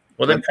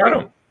 then cut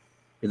him.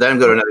 Let him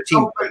go to another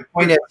team.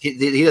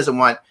 He doesn't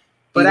want.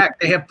 But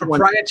they have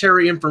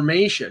proprietary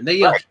information. They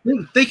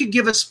could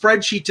give a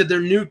spreadsheet to their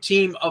new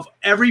team of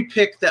every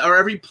pick or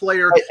every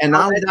player. Right. And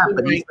not only that,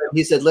 but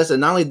he said, listen,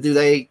 not only do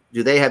they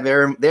have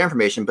their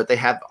information, but they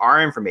have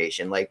our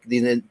information. Like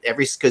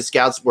because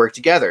scouts work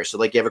together. So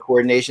like you have a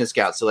coordination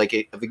scout. So like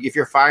if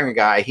you're firing a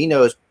guy, he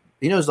knows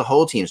the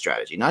whole team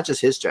strategy, not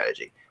just his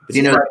strategy. But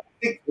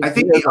I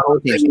think the whole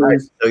team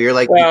strategy. So you're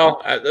like,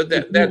 well,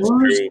 that's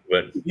true.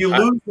 But you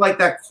lose like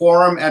that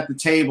quorum at the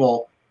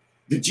table.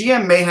 The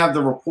GM may have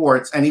the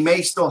reports, and he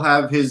may still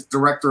have his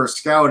director of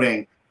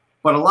scouting,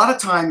 But a lot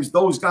of times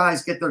those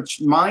guys get their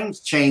minds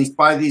changed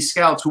by these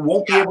scouts who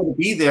won't be able to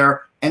be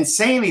there and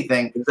say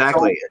anything.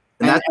 Exactly. So,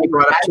 and that's what he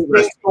brought up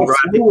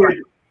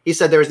too. He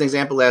said there was an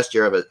example last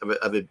year of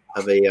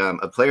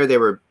a player they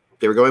were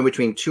going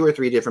between 2 or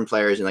 3 different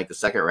players in like the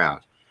second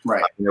round.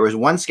 Right. And there was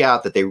one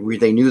scout that they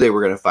knew they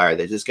were going to fire.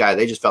 They just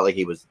felt like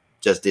he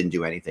just didn't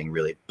do anything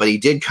really, but he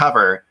did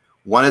cover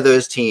one of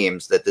those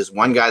teams that this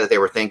one guy that they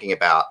were thinking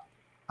about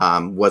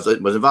was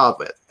involved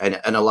with, and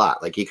a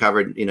lot. Like he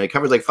covered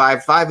like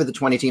five of the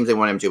 20 teams they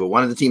wanted him to, but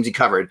one of the teams he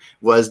covered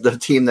was the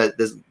team that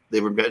they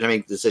were going to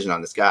make a decision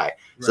on this guy. Right.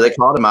 So they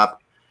called him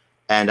up,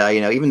 and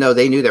even though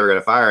they knew they were going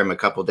to fire him a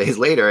couple of days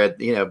later,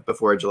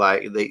 before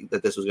July,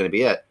 that this was going to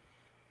be it.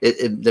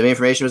 The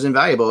information was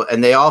invaluable,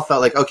 and they all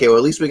felt like, okay, well,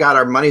 at least we got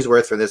our money's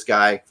worth for this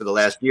guy for the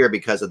last year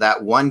because of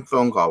that one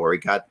phone call where we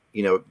got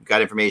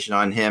information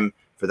on him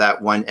for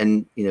that one.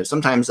 And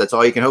sometimes that's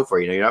all you can hope for.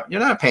 You're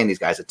not paying these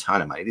guys a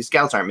ton of money. These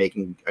scouts aren't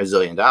making $1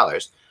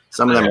 zillion.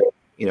 Some of them,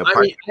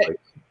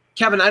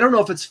 Kevin, I don't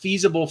know if it's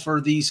feasible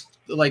for these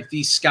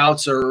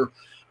scouts or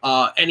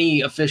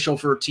any official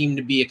for a team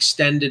to be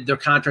extended, their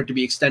contract to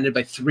be extended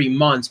by 3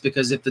 months,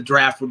 because if the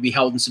draft would be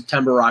held in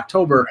September or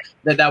October,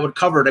 that would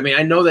cover it. I mean,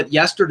 I know that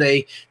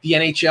yesterday the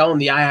NHL and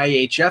the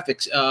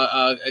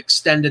IIHF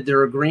extended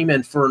their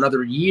agreement for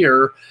another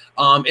year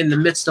in the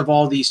midst of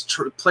all these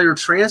player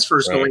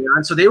transfers going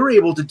on. So they were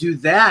able to do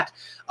that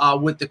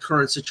with the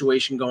current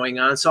situation going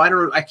on. So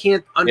I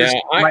can't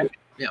understand.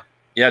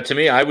 Yeah, to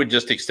me, I would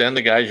just extend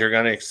the guys you're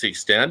going to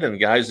extend, and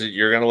guys that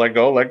you're going to let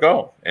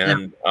go.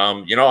 And,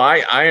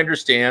 I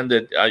understand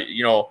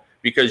that,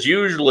 because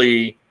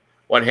usually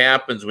what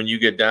happens when you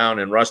get down,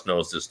 and Russ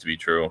knows this to be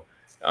true,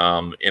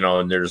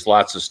 and there's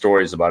lots of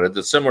stories about it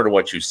that's similar to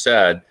what you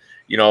said.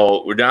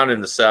 We're down in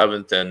the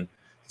 7th, and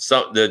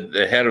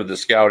the head of the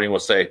scouting will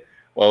say,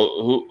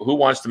 well, who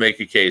wants to make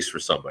a case for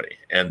somebody?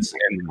 And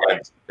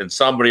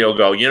somebody will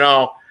go,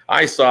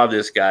 I saw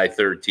this guy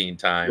 13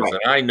 times, and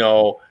I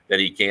know that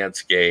he can't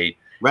skate.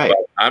 Right. But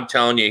I'm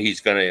telling you, he's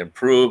going to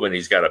improve, and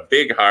he's got a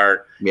big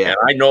heart. Yeah. And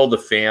I know the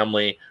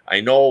family. I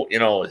know,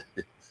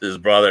 his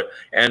brother.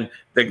 And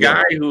the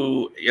guy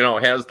who,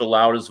 has the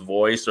loudest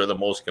voice or the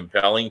most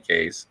compelling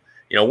case,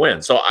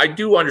 wins. So I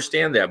do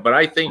understand that. But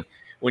I think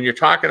when you're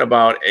talking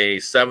about a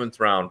 7th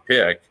round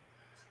pick,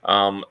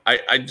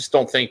 I just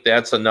don't think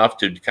that's enough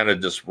to kind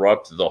of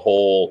disrupt the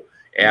whole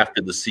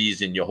after the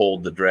season you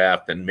hold the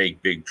draft and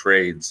make big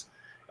trades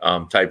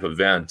type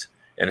event,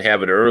 and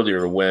have it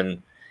earlier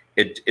when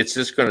it's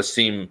just going to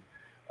seem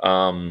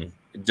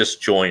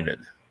disjointed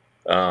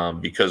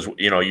because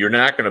you're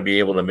not going to be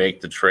able to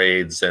make the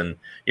trades, and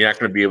you're not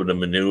going to be able to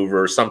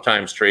maneuver.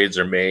 Sometimes trades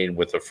are made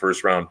with a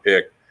 1st round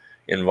pick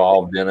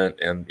involved in it,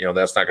 and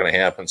that's not going to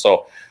happen.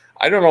 So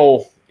I don't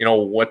know.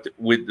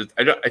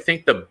 I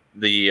think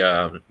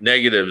the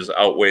negatives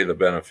outweigh the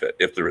benefit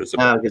if there is a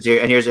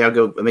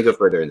benefit. Let me go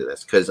further into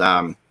this because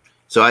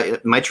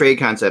my trade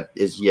concept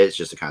is it's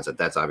just a concept.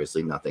 That's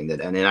obviously nothing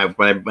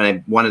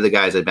when one of the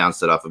guys I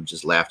bounced it off of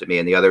just laughed at me,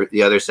 and the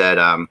other said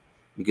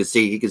you could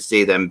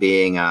see them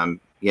being the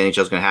NHL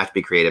is going to have to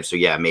be creative. So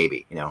yeah,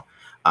 maybe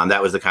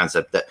that was the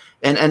concept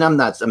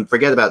and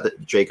forget about the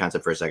trade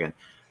concept for a second.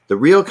 The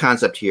real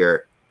concept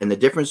here. And the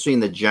difference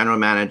between the general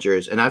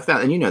managers, and I've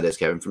found, and this,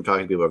 Kevin, from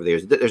talking to people over the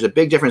years, there's a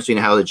big difference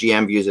between how the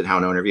GM views it and how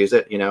an owner views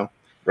it,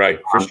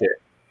 Right, for sure.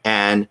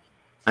 And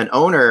the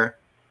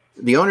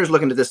owner's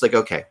looking at this like,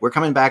 okay, we're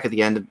coming back at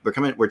the end.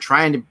 We're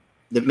trying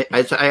to,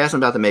 I asked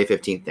him about the May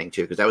 15th thing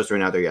too, because that was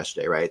thrown out there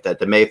yesterday, right?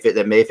 That May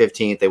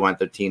 15th, they want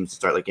the teams to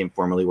start like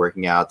informally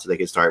working out so they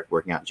can start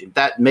working out in June.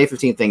 That May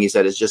 15th thing, he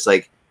said, is just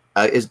like,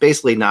 is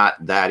basically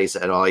not that, he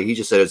said at all. He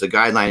just said it's a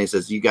guideline. He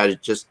says, you got to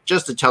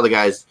just to tell the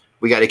guys,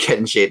 we got to get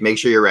in shape, make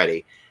sure you're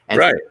ready,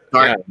 and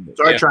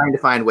start trying to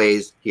find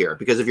ways here.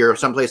 Because if you're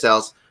someplace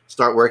else,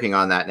 start working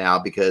on that now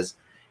because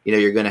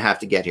you're going to have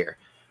to get here.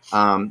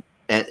 And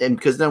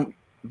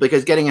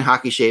because getting in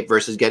hockey shape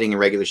versus getting in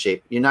regular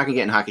shape, you're not going to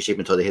get in hockey shape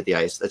until they hit the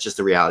ice. That's just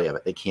the reality of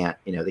it. They can't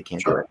do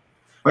it.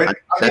 That's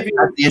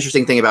the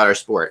interesting thing about our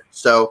sport.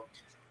 So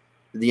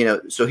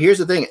so here's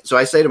the thing. So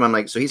I say to him, I'm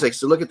like, so he's like,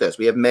 so look at this.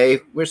 We have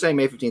we're saying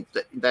May 15th.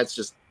 That's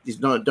just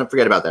don't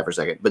forget about that for a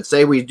second. But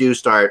say we do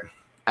start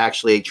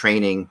actually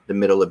training the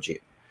middle of June,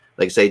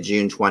 like say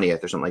June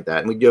 20th or something like that.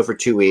 And we do it for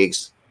 2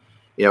 weeks,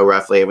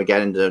 roughly. And we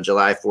get into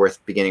July 4th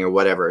beginning or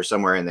whatever, or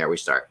somewhere in there we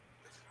start.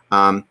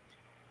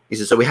 He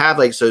said, so we have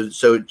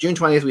so June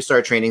 20th, we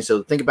start training.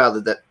 So think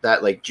about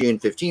that like June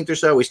 15th or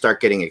so, we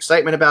start getting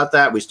excitement about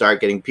that. We start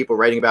getting people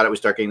writing about it. We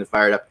start getting them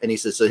fired up. And he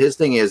says, so his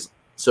thing is,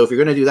 so if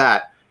you're going to do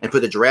that and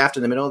put the draft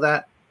in the middle of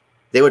that,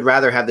 they would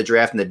rather have the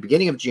draft in the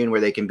beginning of June where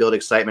they can build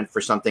excitement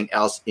for something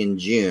else in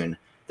June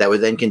that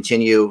would then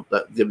continue,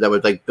 that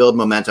would like build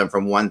momentum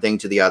from one thing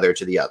to the other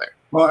to the other.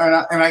 Well,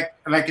 and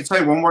I could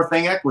say one more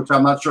thing, Eck, which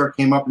I'm not sure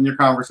came up in your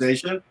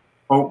conversation,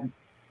 but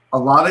a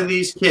lot of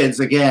these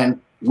kids,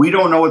 again, we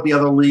don't know what the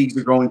other leagues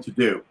are going to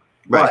do.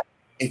 Right. But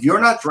if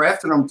you're not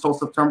drafting them until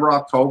September,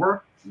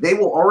 October, they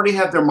will already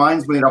have their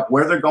minds made up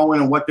where they're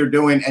going and what they're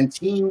doing. And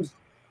teams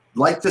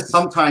like to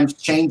sometimes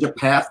change a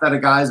path that a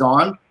guy's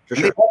on For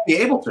and sure. they won't be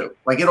able to.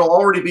 Like, it'll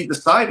already be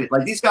decided.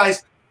 Like, these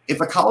guys,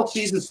 if a college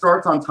season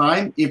starts on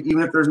time,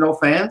 even if there's no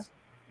fans,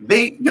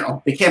 they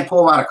can't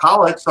pull them out of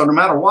college. So no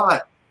matter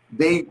what,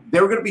 they're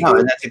going to be. No,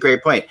 and that's a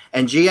great point.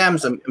 And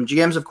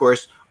GMs, of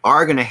course,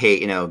 are going to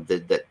hate.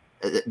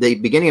 The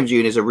beginning of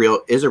June is a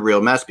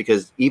real mess,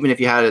 because even if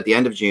you had it at the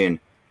end of June,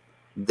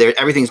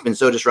 everything's been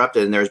so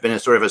disrupted, and there's been a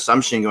sort of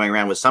assumption going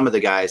around with some of the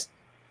guys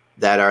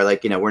that are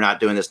like, we're not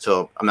doing this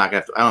till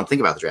I don't think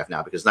about the draft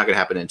now, because it's not going to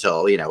happen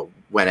until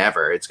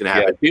whenever it's going to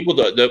happen. Yeah, people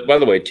don't. By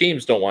the way,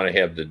 teams don't want to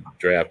have the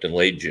draft in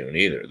late June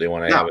either. They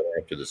want to have it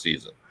after the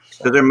season.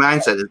 So their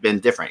mindset has been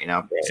different,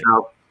 Right.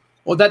 So,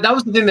 well, that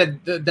was the thing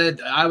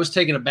that I was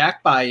taken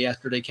aback by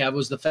yesterday, Kev,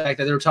 was the fact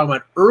that they were talking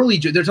about early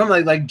June. They're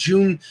talking like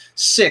June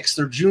 6th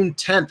or June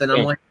 10th, and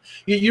I'm like,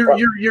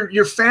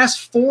 you're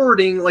fast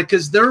forwarding, like,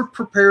 because they're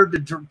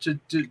prepared to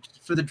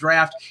for the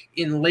draft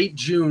in late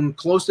June,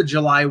 close to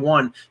July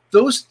 1.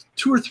 Those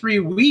 2 or 3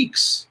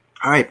 weeks.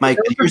 All right, Mike.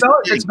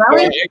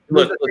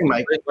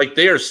 Mike. Like,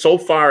 they are so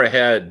far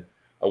ahead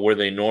of where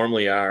they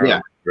normally are on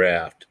the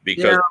draft,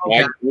 because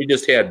we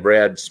just had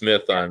Brad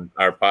Smith on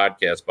our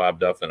podcast, Bob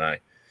Duff and I,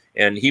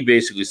 and he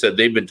basically said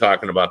they've been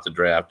talking about the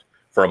draft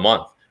for a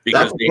month,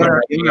 because the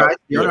owner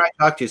I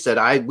talked to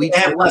said we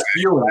have less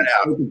viewers.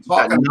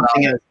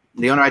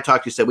 The owner I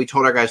talked to said we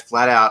told our guys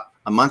flat out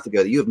a month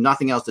ago that you have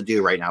nothing else to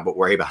do right now but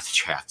worry about the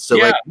draft. So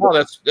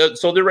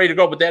so they're ready to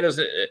go, but that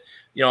isn't.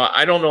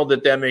 I don't know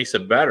that makes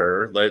it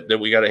better that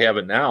we got to have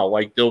it now.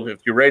 Like, if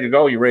you're ready to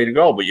go, you're ready to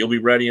go, but you'll be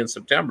ready in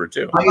September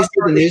too. You see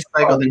the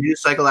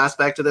news cycle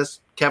aspect of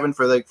this, Kevin,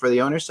 for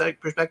the owner's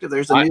perspective.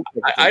 There's a news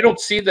cycle. I don't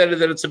see that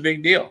it's a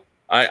big deal.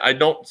 I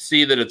don't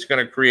see that it's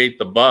going to create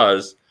the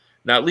buzz.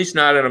 Now, at least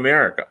not in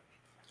America.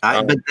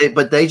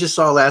 But they just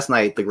saw last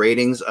night the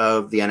ratings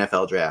of the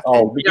NFL draft.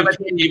 Oh,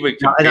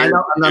 and I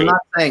know, I'm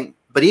not saying,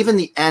 but even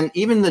the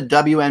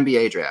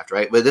WNBA draft,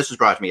 right? Well, this was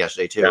brought to me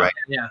yesterday too, right?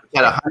 Yeah.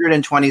 It had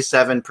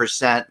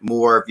 127%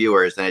 more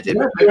viewers than it did.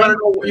 You want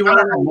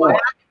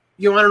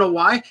to know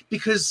why?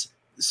 Because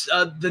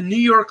the New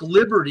York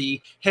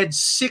Liberty had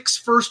 6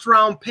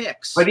 first-round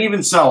picks. But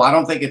even so, I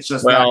don't think it's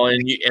just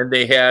and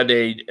they had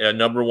a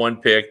number 1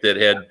 pick that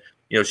had.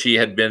 She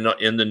had been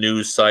in the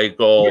news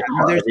cycle.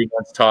 Yeah,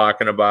 everyone's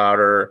talking about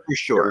her. For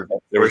sure.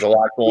 There was a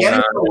lot going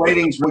on. The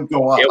ratings would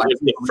go up. It was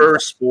the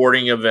first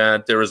sporting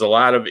event. There was a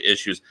lot of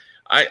issues.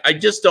 I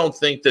just don't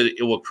think that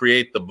it will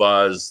create the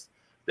buzz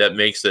that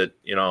makes it,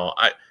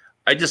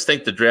 I just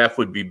think the draft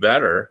would be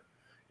better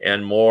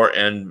and more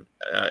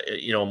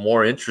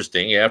more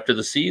interesting after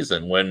the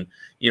season, when,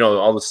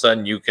 all of a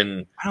sudden you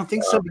can I don't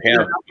think so.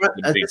 Have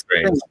the big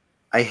trades.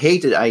 I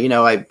hate it. I'm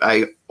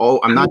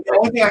not. The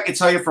only thing I can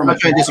tell you from. I'm not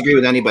trying to disagree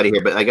with anybody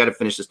here, but I got to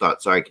finish this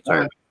thought. Sorry.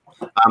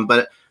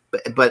 But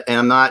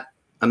I'm not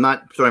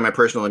throwing my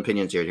personal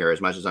opinions here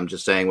as much as I'm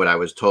just saying what I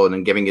was told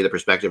and giving you the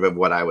perspective of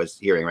what I was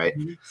hearing. Right.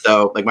 Mm-hmm.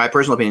 So, like, my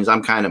personal opinions,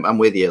 I'm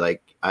with you.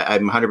 Like,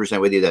 I'm 100%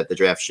 with you that the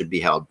draft should be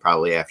held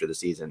probably after the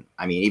season.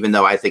 I mean, even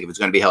though I think if it's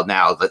going to be held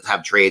now, let's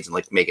have trades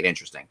and make it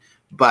interesting.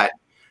 But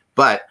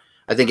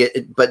I think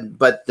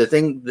but the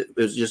thing that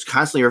was just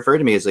constantly referred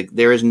to me is, like,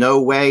 there is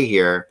no way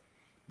here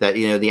that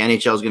the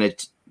NHL is going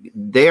to.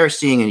 They are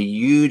seeing a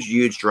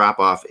huge drop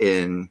off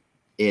in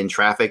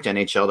traffic to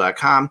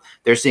NHL.com.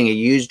 They're seeing a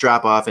huge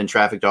drop off in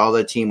traffic to all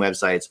the team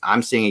websites.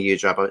 I'm seeing a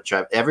huge drop off.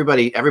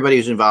 Everybody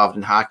who's involved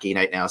in hockey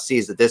right now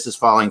sees that this is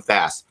falling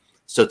fast.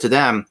 So to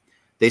them,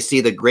 they see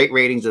the great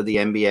ratings of the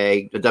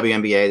NBA, the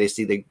WNBA.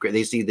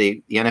 They see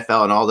the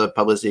NFL and all the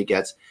publicity it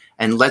gets.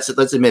 And let's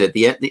admit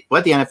it.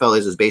 What the NFL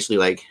is basically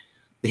like.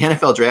 The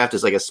NFL draft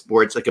is like a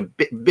sports, like a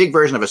big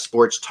version of a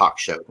sports talk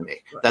show to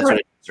me. That's what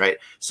it is, right?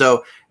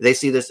 So they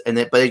see this,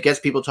 but it gets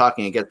people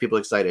talking, it gets people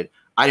excited.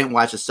 I didn't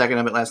watch a second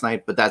of it last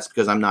night, but that's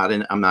because I'm not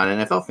an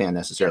NFL fan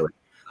necessarily.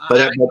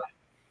 But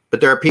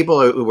there are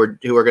people who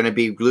are going to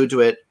be glued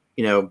to it,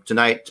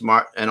 tonight,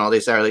 tomorrow, and all day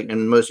Saturday,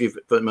 and most of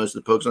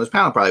the folks on this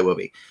panel probably will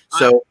be.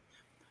 So,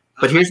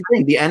 but here's the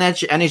thing: the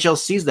NHL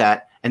sees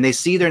that, and they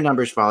see their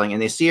numbers falling,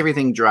 and they see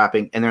everything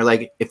dropping, and they're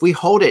like, if we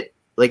hold it,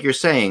 like you're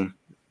saying.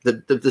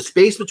 The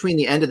space between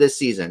the end of this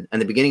season and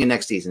the beginning of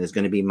next season is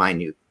going to be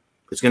minute.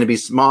 It's going to be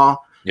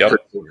small. Yep.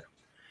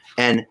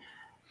 And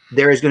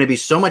there is going to be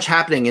so much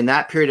happening in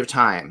that period of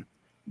time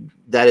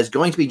that is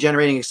going to be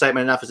generating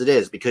excitement enough as it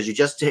is, because you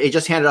just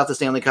handed off the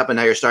Stanley Cup and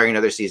now you're starting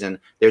another season.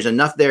 There's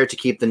enough there to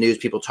keep the news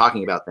people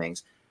talking about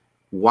things.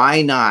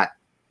 Why not?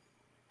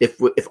 If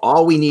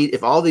all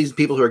these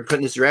people who are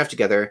putting this draft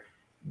together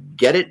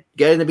get it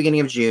in the beginning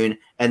of June,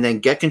 and then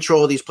get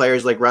control of these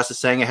players like Russ is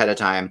saying ahead of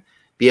time.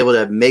 Be able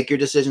to make your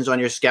decisions on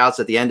your scouts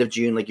at the end of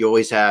June, like you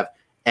always have,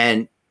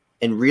 and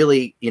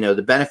really,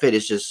 the benefit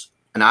is just.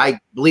 And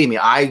believe me,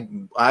 I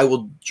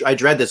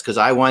dread this, because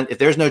if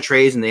there's no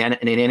trades in the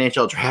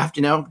NHL draft,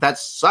 that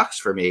sucks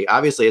for me.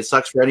 Obviously, it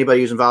sucks for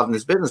anybody who's involved in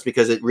this business,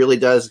 because it really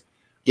does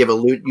give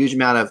a huge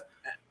amount of,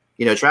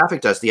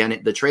 traffic to us,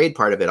 the trade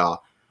part of it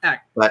all.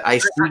 But I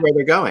see where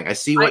they're going. I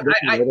see where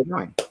they're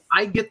going.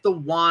 I get the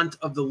want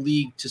of the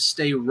league to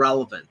stay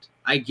relevant.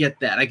 I get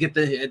that. I get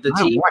the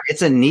team.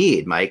 It's a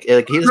need, Mike.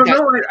 Like,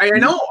 I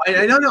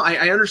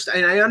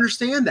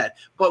understand that.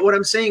 But what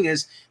I'm saying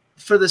is,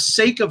 for the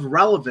sake of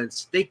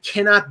relevance, they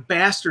cannot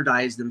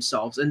bastardize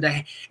themselves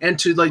and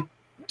to like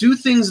do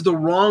things the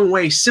wrong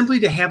way simply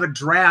to have a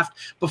draft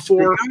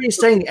before. How are you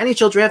saying the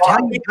NHL draft? How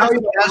are you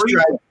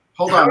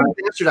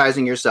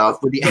bastardizing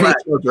yourself with the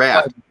NHL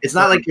draft? It's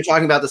not like you're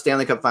talking about the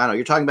Stanley Cup final.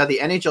 You're talking about the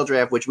NHL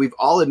draft, which we've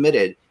all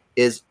admitted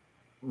is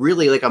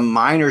really like a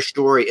minor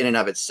story in and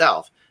of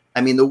itself.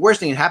 I mean, the worst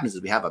thing that happens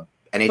is we have a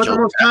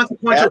NHL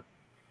draft.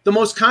 The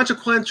most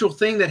consequential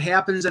thing that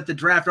happens at the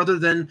draft, other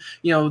than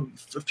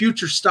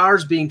future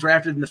stars being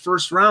drafted in the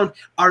first round,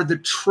 are the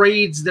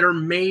trades that are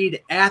made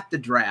at the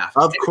draft.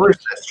 Of course,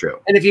 that's true.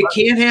 And if you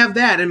can't have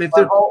that, and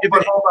hold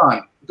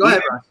on, go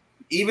ahead.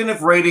 Even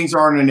if ratings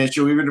aren't an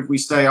issue, even if we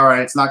say, all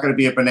right, it's not going to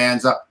be a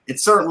bonanza, it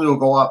certainly will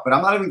go up. But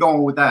I'm not even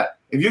going with that.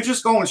 If you're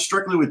just going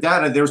strictly with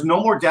data, there's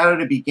no more data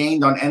to be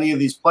gained on any of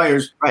these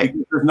players. Right.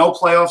 There's no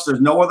playoffs.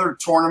 There's no other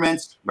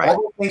tournaments. Right. All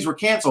those things were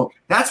canceled.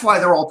 That's why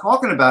they're all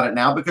talking about it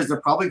now, because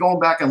they're probably going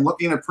back and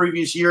looking at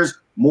previous years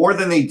more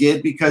than they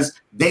did, because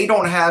they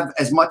don't have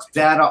as much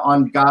data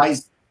on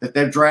guys that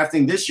they're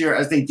drafting this year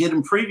as they did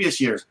in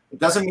previous years. It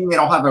doesn't mean they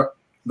don't have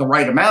the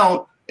right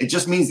amount. It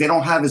just means they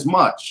don't have as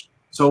much.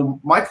 So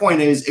my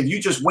point is, if you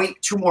just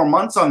wait 2 more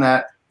months on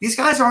that, these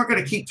guys aren't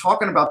going to keep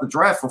talking about the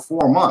draft for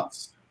 4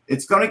 months.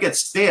 It's going to get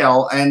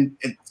stale, and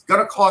it's going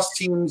to cost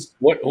teams.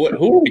 Who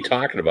are we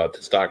talking about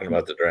that's talking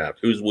about the draft?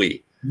 Who's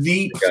we?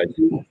 The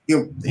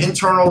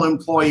internal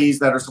employees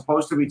that are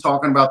supposed to be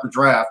talking about the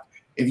draft.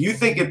 If you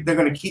think if they're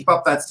going to keep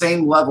up that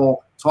same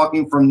level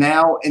talking from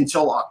now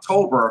until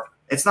October,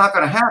 it's not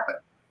going to happen.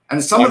 And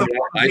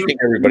I think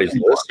everybody's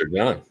lists are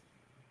done.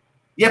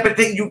 Yeah,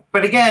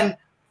 but again,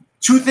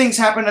 2 things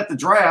happen at the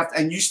draft,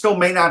 and you still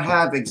may not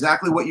have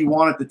exactly what you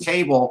want at the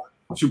table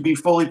to be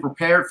fully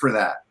prepared for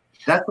that.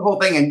 That's the whole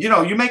thing. And,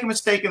 you make a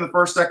mistake in the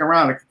first, second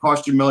round, it could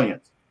cost you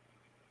millions.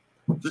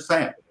 Just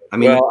saying. I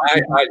mean,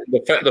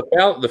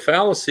 the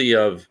fallacy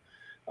of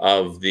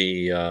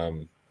the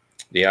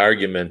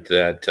argument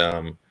that,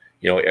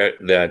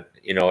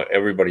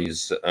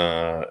 everybody's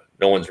no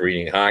one's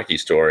reading hockey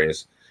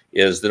stories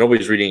is that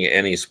nobody's reading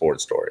any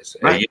sports stories.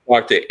 Right. And you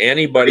talk to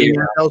anybody,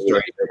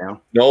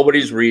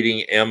 nobody's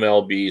reading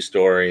MLB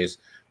stories.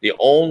 The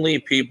only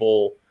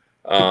people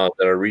that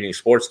are reading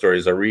sports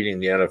stories are reading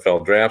the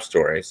NFL draft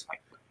stories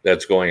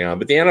that's going on.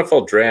 But the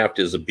NFL draft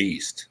is a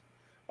beast.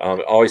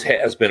 Always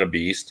has been a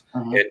beast.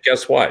 Mm-hmm. And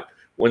guess what?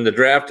 When the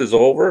draft is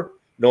over,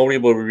 nobody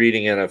will be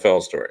reading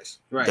NFL stories.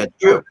 Right. That's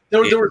true.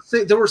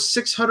 There were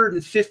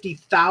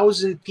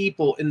 650,000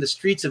 people in the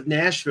streets of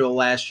Nashville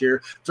last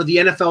year for the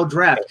NFL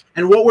draft.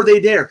 And what were they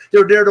there? They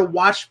were there to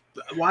watch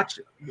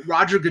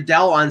Roger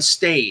Goodell on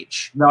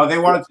stage. No, they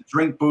wanted to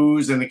drink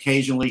booze and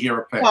occasionally hear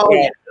a pick. Oh,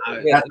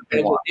 yeah.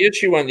 The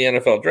issue on the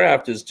NFL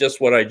draft is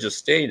just what I just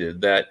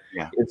stated, that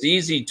it's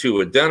easy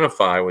to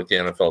identify with the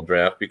NFL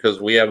draft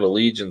because we have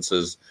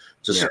allegiances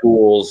to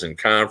schools and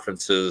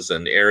conferences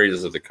and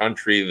areas of the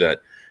country that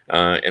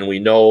and we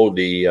know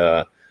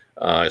the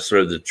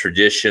sort of the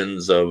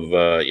traditions of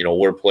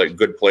where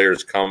good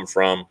players come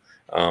from.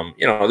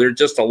 There's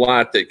just a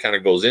lot that kind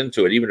of goes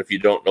into it, even if you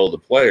don't know the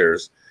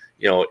players.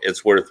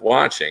 It's worth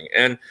watching.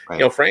 And,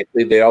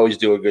 frankly, they always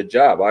do a good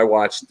job. I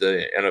watched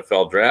the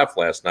NFL draft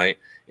last night,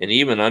 and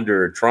even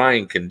under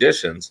trying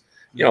conditions,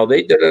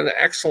 they did an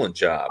excellent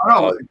job.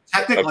 Oh,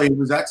 technically, it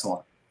was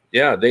excellent.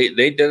 Yeah, they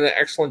did an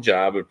excellent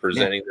job of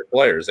presenting their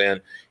players.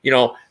 And,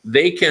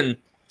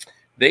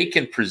 they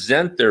can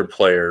present their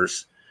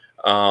players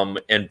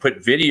and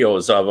put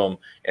videos of them.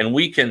 And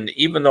we can,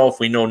 even though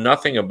if we know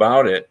nothing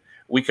about it,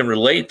 we can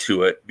relate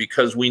to it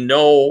because we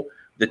know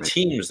the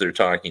teams they're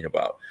talking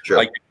about. Sure.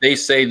 Like they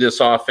say this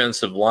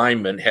offensive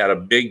lineman had a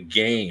big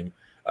game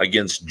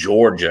against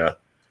Georgia.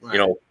 Right.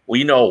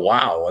 We know,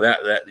 wow,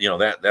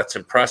 that's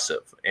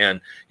impressive.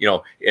 And,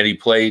 and he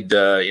played,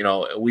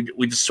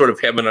 we just sort of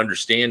have an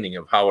understanding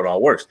of how it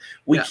all works.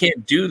 We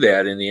can't do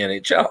that in the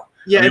NHL.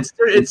 Yeah,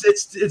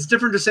 it's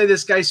different to say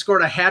this guy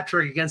scored a hat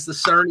trick against the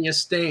Sarnia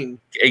Sting.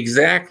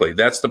 Exactly.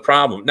 That's the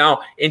problem.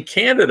 Now, in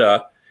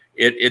Canada,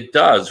 it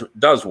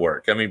does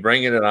work. I mean,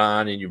 bringing it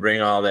on and you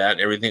bring all that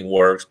and everything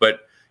works,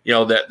 but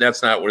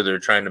that's not where they're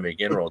trying to make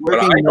inroads.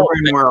 But I know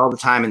more all the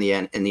time in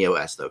the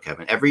US though,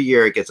 Kevin. Every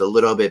year it gets a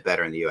little bit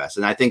better in the US,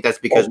 and I think that's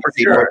because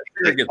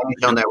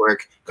NHL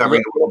Network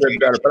covering the World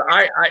better. But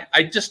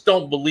I just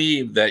don't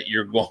believe that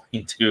you're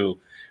going to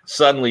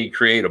suddenly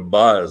create a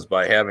buzz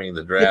by having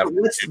the draft.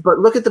 But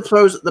look at the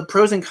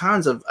pros and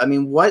cons of. I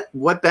mean, what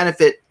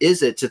benefit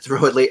is it to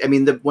throw it late? I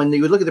mean, when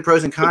you look at the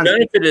pros and cons, the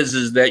benefit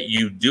is that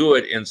you do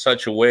it in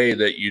such a way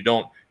that you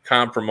don't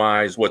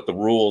compromise what the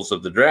rules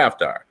of the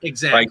draft are.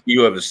 Exactly. Like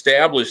you have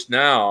established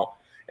now,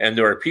 and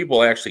there are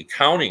people actually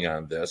counting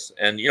on this.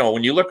 And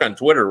when you look on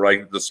Twitter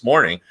right this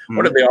morning,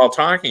 what are they all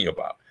talking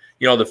about?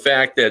 The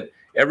fact that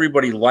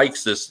everybody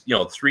likes this.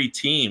 3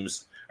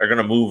 teams are going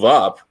to move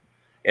up,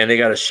 and they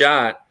got a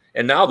shot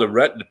And now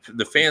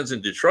the fans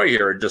in Detroit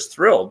here are just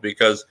thrilled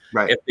because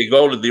Right. if they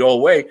go to the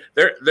old way,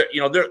 they're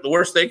the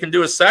worst they can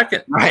do is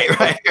second.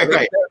 Right.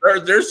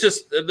 They're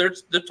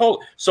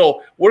told.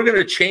 So we're going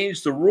to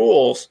change the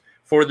rules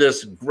for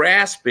this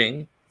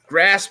grasping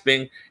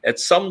at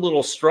some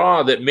little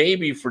straw that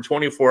maybe for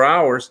 24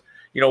 hours,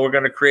 we're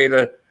going to create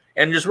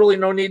and there's really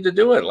no need to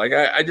do it. Like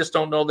I just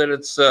don't know that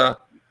it's.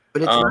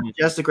 But it's not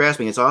just the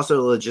grasping; it's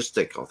also a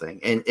logistical thing,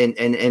 and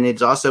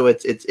it's also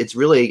it's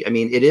really. I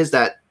mean, it is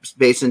that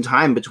space and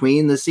time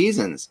between the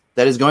seasons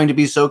that is going to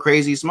be so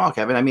crazy small,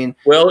 Kevin. I mean,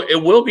 well, it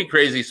will be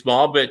crazy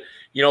small, but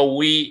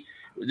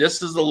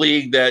this is the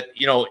league that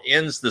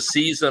ends the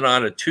season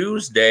on a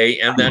Tuesday,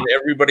 and then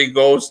everybody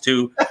goes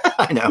to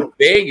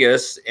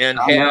Vegas and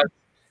has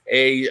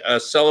a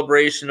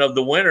celebration of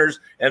the winners,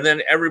 and then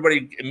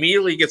everybody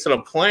immediately gets on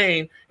a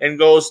plane and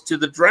goes to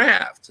the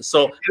draft.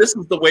 So this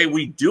is the way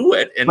we do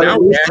it. And now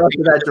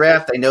after that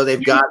draft, I know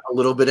they've got a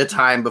little bit of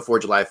time before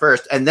July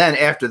 1st, and then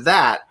after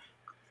that,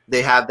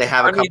 they have a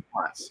couple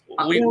months.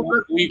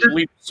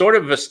 We sort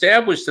of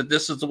established that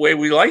this is the way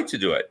we like to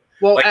do it.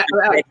 Well,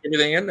 make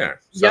everything in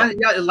there. So.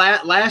 Yeah.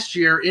 Last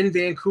year in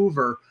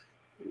Vancouver,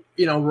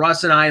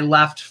 Russ and I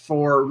left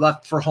for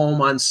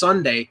home on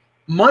Sunday.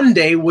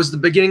 Monday was the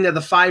beginning of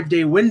the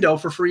 5-day window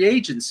for free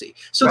agency.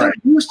 So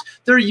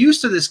they're used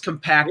to this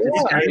compacted.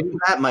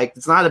 That, Mike,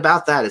 it's not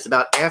about that. It's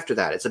about after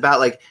that. It's about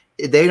like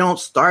they don't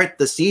start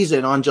the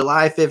season on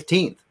July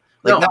 15th.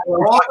 Like that's what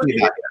we're talking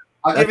about here.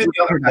 I'll give you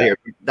the other day.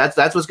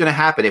 That's what's going to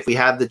happen if we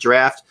have the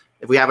draft.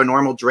 If we have a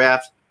normal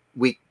draft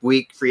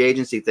week free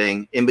agency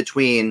thing in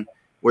between,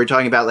 we're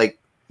talking about like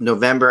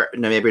November.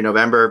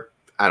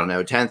 I don't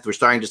know, 10th. We're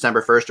starting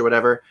December 1st or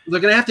whatever.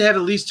 They're going to have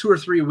at least 2 or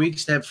 3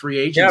 weeks to have free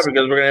agency. Yeah,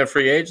 because we're going to have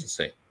free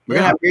agency. We're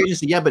going to have free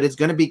agency, but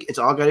it's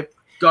all going to.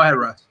 Go ahead,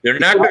 Russ. They're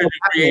not going to do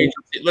free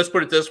agency. Let's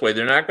put it this way: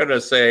 they're not going to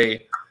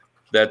say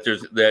that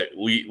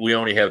we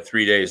only have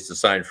 3 days to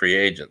sign free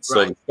agents.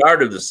 Right. So the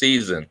start of the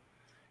season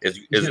is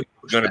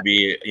going to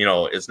be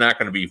it's not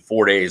going to be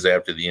 4 days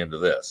after the end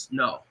of this.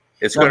 No.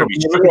 It's going to be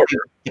shorter.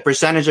 The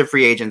percentage of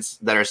free agents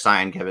that are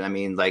signed, Kevin, I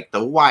mean, like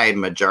the wide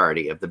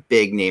majority of the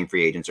big name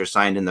free agents are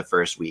signed in the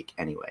first week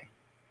anyway.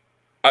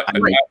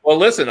 Well,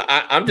 listen,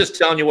 I'm just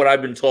telling you what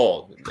I've been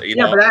told. But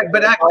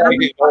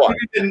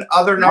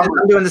other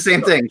numbers, I'm doing the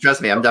same thing.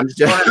 Trust me, I'm not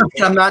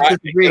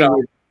disagreeing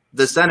with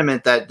the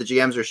sentiment that the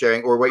GMs are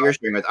sharing or what you're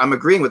sharing with. I'm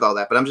agreeing with all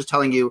that, but I'm just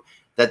telling you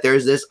that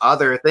there's this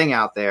other thing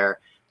out there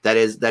that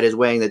is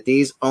weighing that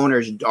these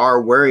owners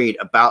are worried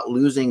about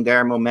losing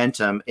their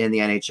momentum in the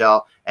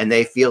NHL, and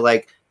they feel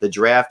like the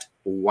draft.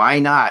 Why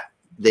not?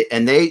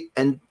 And that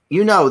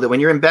when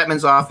you're in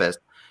Bettman's office,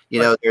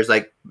 there's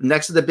like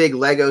next to the big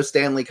Lego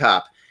Stanley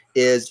Cup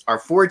are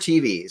 4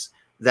 TVs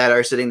that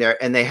are sitting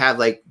there, and they have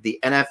like the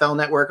NFL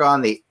network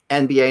on, the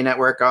NBA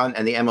network on,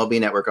 and the MLB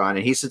network on,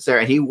 and he sits there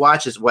and he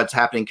watches what's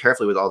happening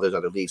carefully with all those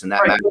other leagues. And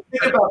that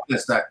think about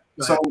this.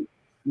 So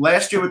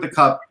last year with the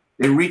Cup,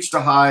 they reached a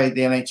high,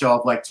 the NHL,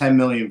 of like 10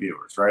 million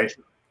viewers, right?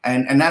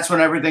 And that's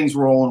when everything's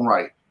rolling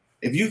right.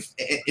 If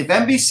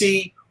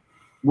NBC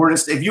were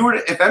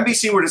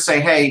to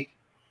say, hey,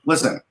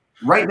 listen,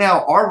 right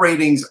now our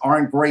ratings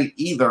aren't great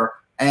either,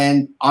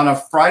 and on a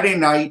Friday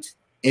night,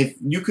 if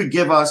you could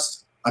give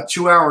us a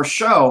 2-hour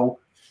show,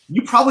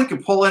 you probably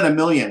could pull in 1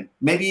 million,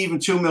 maybe even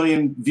 2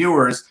 million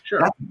viewers. Sure.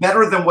 That's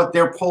better than what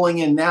they're pulling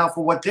in now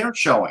for what they're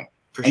showing.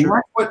 And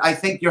that's what I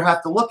think you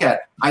have to look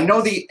at. I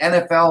know the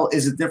NFL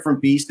is a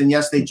different beast, and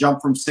yes, they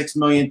jump from 6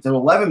 million to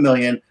 11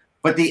 million,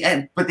 but the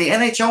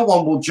NHL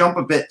one will jump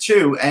a bit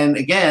too. And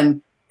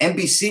again,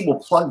 NBC will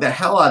plug the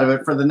hell out of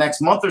it for the next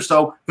month or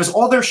so because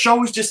all their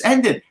shows just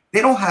ended.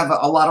 They don't have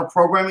a lot of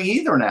programming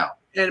either now.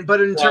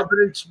 But in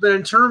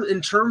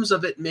terms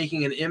of it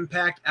making an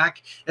impact,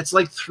 it's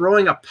like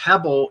throwing a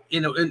pebble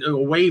in a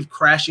wave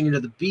crashing into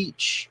the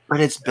beach.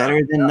 But it's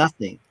better than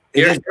nothing.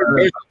 Here's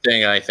the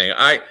thing. I think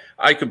I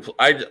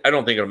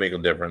don't think it'll make a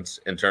difference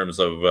in terms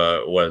of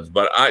what.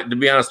 But to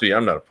be honest with you,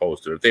 I'm not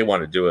opposed to it. If they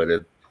want to do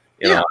it,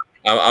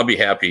 I'll be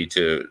happy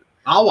to.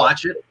 I'll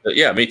watch it.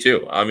 Yeah, me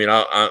too. I mean,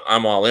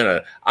 I'm all in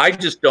it. I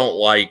just don't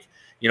like.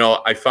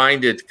 I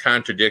find it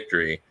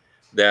contradictory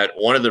that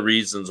one of the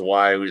reasons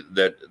why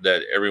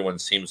that everyone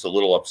seems a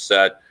little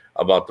upset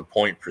about the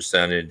point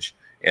percentage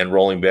and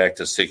rolling back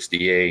to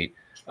 68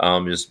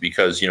 is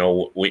because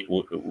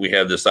we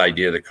have this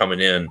idea that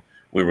coming in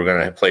we were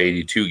going to play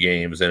 82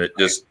 games and it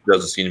just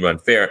doesn't seem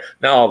unfair.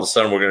 Now all of a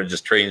sudden we're going to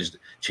just change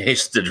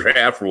the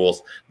draft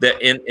rules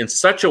that in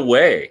such a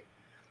way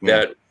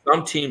that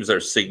some teams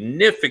are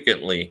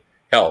significantly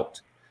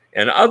helped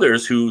and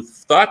others who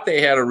thought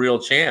they had a real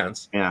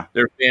chance,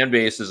 their fan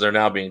bases are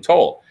now being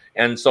told.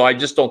 And so I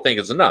just don't think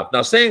it's enough.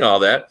 Now, saying all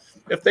that,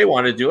 if they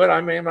want to do it,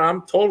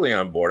 I'm totally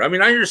on board. I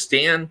mean, I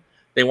understand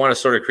they want to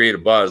sort of create a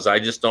buzz. I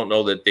just don't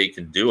know that they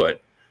can do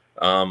it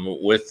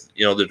with,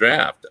 the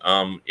draft.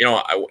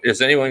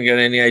 Has anyone got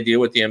any idea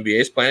what the NBA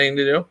is planning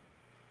to do?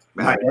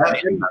 The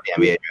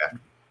NBA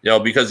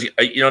draft. Because,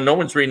 no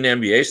one's reading the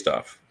NBA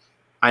stuff.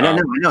 I know.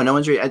 No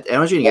one's reading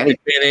anything.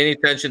 Paying any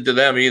attention to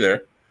them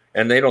either.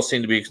 and they don't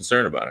seem to be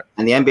concerned about it.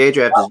 And the NBA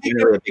draft is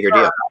generally a bigger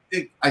deal.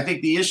 I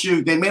think the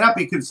issue, they may not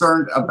be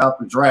concerned about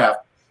the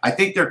draft. I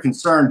think they're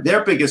concerned.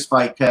 Their biggest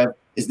fight, Kev,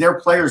 is their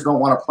players don't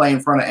want to play in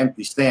front of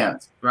empty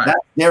stands. Right. That's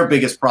their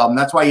biggest problem.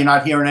 That's why you're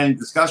not hearing any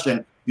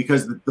discussion,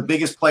 because the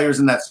biggest players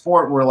in that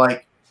sport were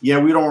like, yeah,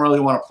 we don't really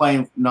want to play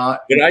in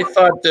not. But I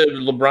thought that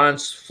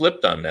LeBron's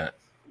flipped on that.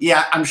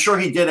 Yeah, I'm sure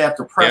he did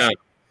after pressure. Yeah.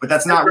 But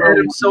that's not Adam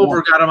really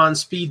Silver got him on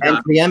speed And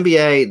dial. for the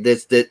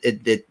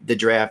NBA, the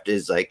draft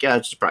is like,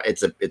 yeah,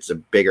 it's a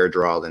bigger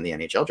draw than the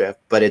NHL draft,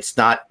 but it's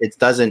not. It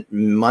doesn't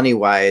money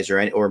wise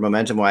or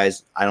momentum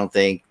wise. I don't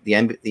think the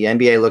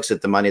NBA looks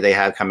at the money they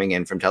have coming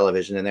in from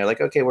television and they're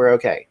like, okay, we're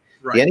okay.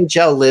 Right. The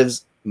NHL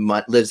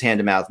lives hand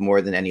to mouth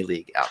more than any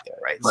league out there,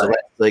 right? So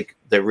that's like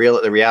the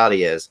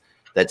reality is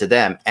that to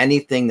them,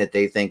 anything that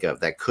they think of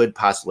that could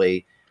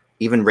possibly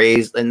even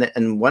raise, and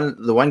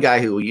the one guy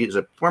who is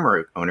a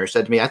former owner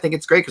said to me, I think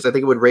it's great because I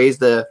think it would raise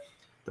the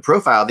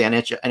profile of the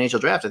NHL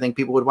draft. I think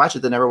people would watch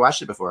it that never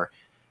watched it before.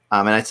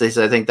 And I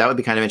think that would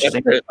be kind of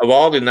interesting. Of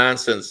all the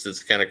nonsense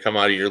that's kind of come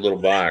out of your little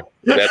box,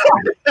 that's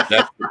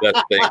the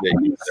best thing that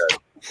you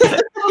said.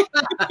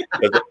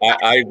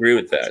 I agree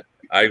with that.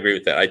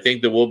 I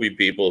think there will be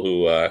people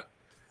who,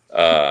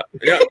 by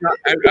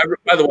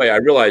the way, I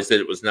realized that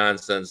it was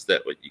nonsense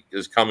that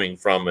is coming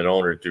from an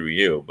owner through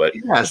you, but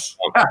Yes,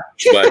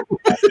 but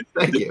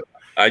thank you.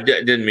 I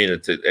didn't mean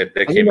it to. That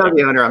You came know out.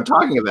 the owner I'm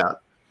talking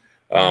about.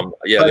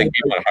 Yeah, they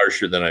came out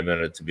harsher than I meant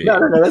it to be. No,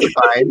 that's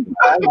fine.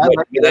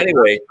 But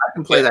anyway, I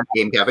can play that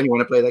game, Kevin. You want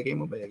to play that game?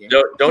 We'll play that game.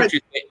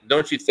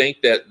 don't you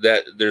think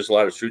that there's a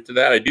lot of truth to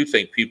that? I do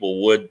think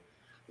people would,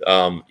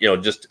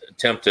 just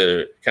attempt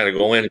to kind of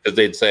go in because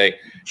they'd say,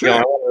 Sure. I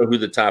want to know who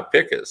the top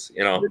pick is.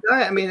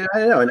 I mean, I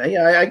don't know. And,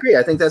 yeah, I agree.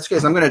 I think that's the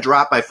case. I'm going to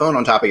drop my phone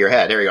on top of your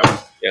head. There you go.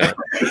 Yeah.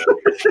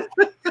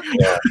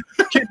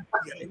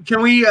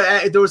 Can we?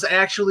 There was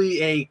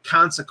actually a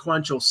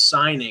consequential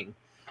signing.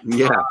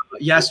 Yeah.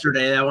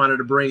 Yesterday that I wanted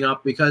to bring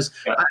up because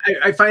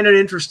I find it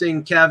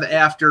interesting, Kev,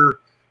 after,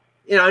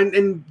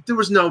 and there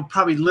was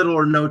probably little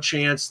or no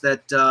chance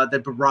that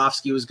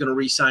Bobrovsky was going to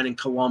re-sign in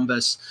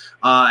Columbus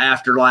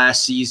after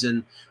last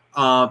season.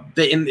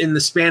 In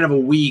the span of a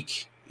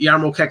week,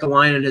 Jarmo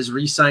Kekalainen has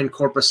re-signed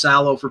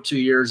Korpisalo for 2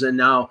 years and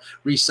now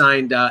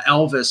re-signed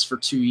Elvis for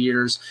 2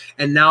 years.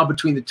 And now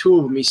between the two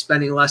of them, he's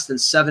spending less than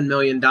 $7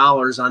 million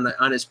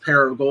on his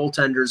pair of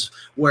goaltenders,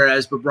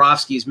 whereas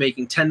Bobrovsky is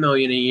making $10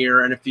 million a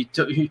year. And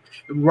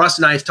Russ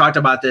and I have talked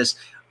about this.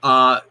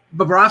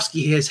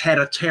 Bobrovsky has had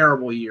a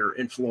terrible year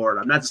in Florida.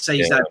 I'm not to say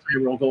he's not a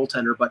terrible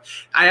goaltender, but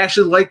I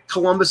actually like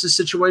Columbus's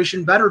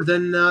situation better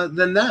than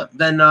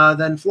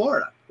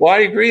Florida. Well, I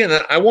agree, and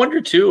I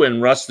wonder too.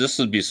 And Russ, this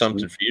would be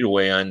something for you to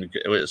weigh on,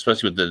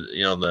 especially with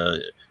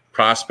the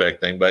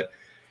prospect thing. But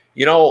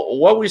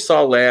what we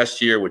saw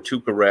last year with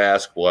Tuukka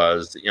Rask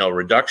was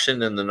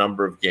reduction in the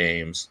number of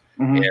games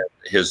and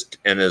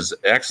his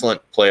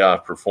excellent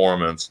playoff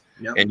performance.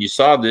 Yep. And you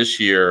saw this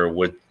year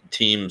with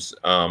teams,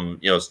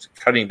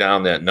 cutting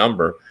down that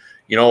number.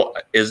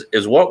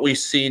 Is what we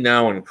see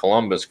now in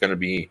Columbus going to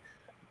be,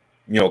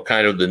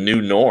 kind of the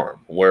new norm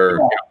where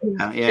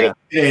it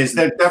is.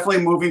 They're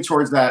definitely moving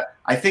towards that.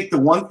 I think the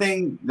one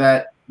thing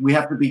that we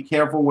have to be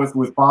careful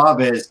with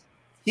Bob is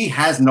he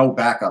has no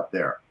backup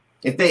there.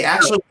 If they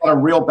actually got a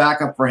real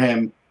backup for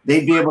him,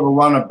 they'd be able to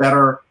run a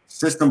better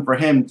system for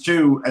him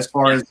too, as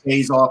far as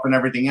days off and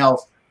everything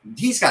else.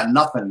 He's got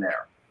nothing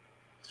there.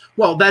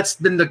 Well, that's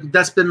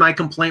been my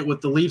complaint with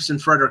the Leafs and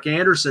Frederik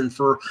Andersen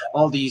for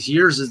all these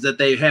years, is that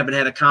they haven't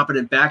had a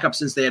competent backup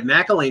since they had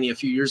McElhinney a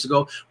few years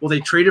ago. Well, they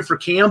traded for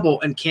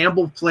Campbell, and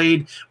Campbell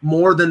played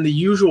more than the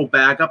usual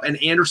backup,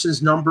 and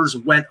Anderson's numbers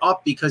went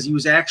up because he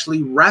was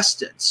actually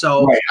rested.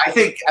 So right. I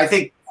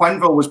think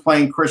Quenneville was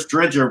playing Chris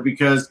Dridger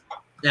because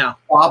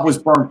Bob was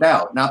burnt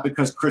out, not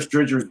because Chris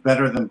Dridger is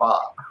better than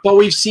Bob. But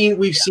we've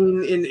seen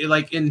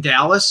in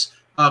Dallas.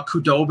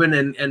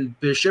 Khudobin and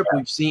Bishop.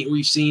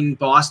 We've seen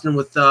Boston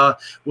with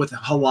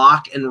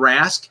Halak and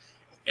Rask.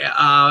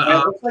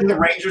 It looks like the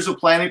Rangers are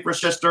planning for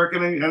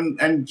Shesterkin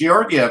and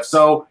Georgiev,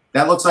 so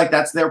that looks like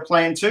that's their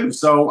plan too.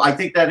 So I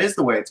think that is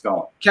the way it's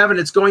going. Kevin,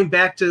 it's going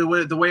back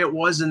to the way it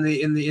was in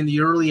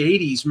the early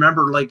 '80s.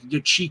 Remember, like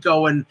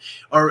Chico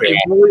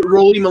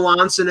Rolly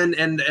Melanson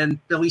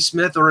and Billy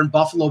Smith, or in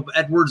Buffalo,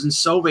 Edwards and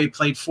Sauvé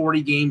played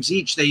 40 games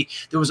each.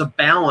 There was a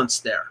balance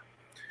there.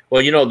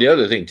 Well, the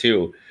other thing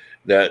too,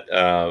 that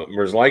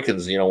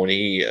Merzlikins, when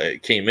he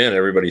came in,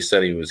 everybody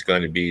said he was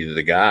going to be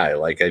the guy.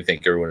 Like, I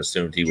think everyone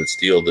assumed he would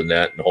steal the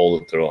net and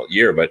hold it throughout the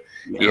year, but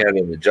he had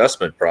an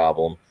adjustment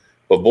problem.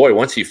 But boy,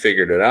 once he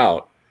figured it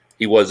out,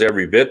 he was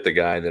every bit the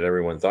guy that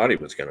everyone thought he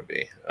was going to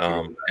be.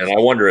 And I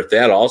wonder if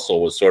that also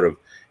was sort of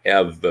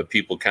have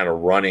people kind of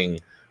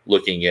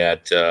looking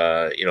at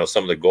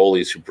some of the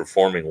goalies who are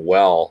performing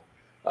well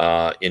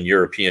in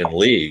European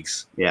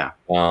leagues. Yeah.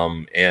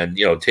 And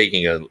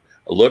taking a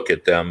look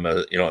at them,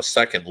 a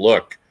second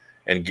look,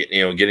 and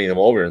getting them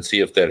over and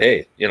see if that,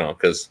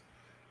 because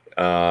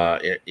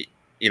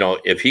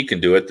if he can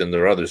do it, then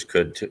there are others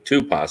could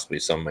too, possibly.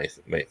 Some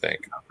may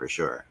think. For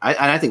sure.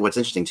 I think what's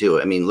interesting too.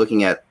 I mean,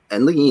 looking at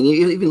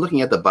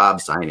the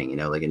Bob signing,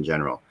 like in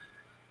general,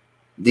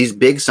 these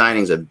big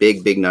signings of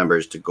big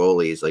numbers to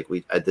goalies, like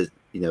we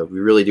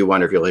really do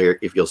wonder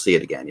if you'll see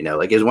it again.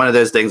 Like it's one of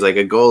those things, like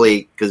a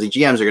goalie, because the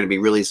GMs are going to be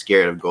really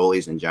scared of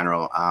goalies in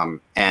general,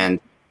 and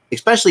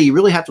especially you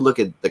really have to look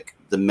at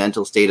the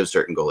mental state of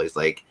certain goalies.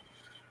 Like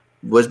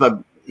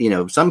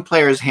some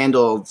players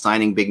handle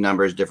signing big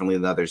numbers differently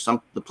than others.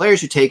 The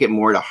players who take it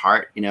more to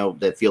heart,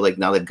 that feel like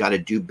now they've got to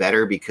do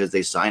better because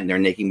they signed, they're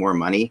making more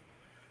money,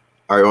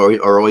 are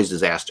always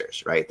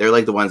disasters, right? They're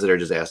like the ones that are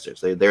disasters.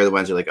 They're the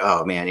ones who are like,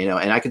 oh man,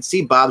 and I could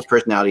see Bob's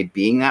personality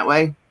being that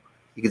way.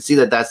 You can see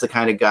that that's the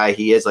kind of guy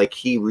he is. Like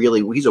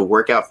he's a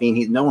workout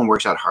fiend. No one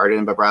works out harder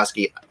than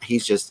Bobrovsky.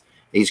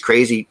 He's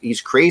crazy.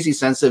 He's crazy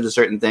sensitive to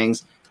certain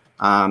things.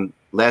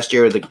 Last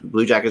year, the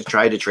Blue Jackets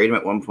tried to trade him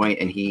at one point,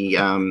 and he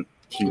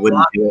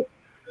wouldn't do it.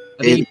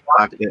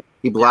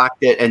 He blocked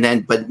it, and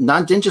then, but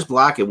didn't just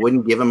block it.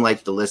 Wouldn't give him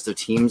like the list of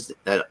teams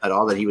that at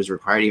all that he was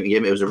required to give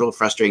him. It was a real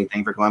frustrating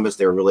thing for Columbus.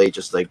 They were really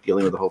just like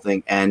dealing with the whole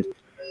thing. And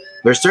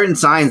there's certain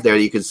signs there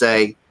that you could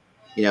say,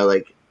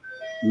 like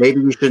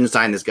maybe we shouldn't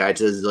sign this guy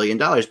to $1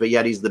 zillion, but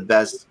yet he's the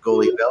best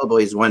goalie available.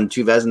 He's won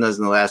 2 Vezinas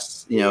in the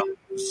last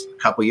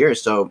couple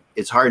years, so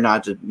it's hard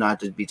not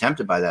to be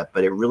tempted by that.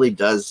 But it really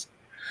does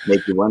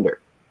make you wonder.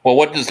 Well,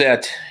 what does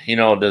that,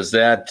 does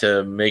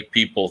that make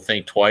people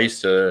think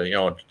twice,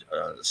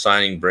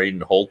 signing Braden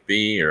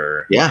Holtby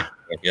or,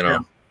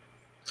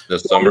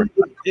 this summer?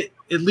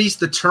 At least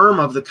the term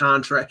of the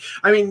contract.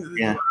 I mean,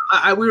 we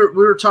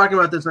were talking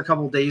about this a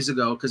couple of days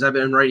ago because I've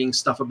been writing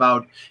stuff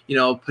about,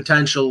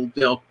 potential,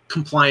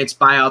 compliance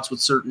buyouts with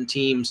certain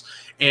teams.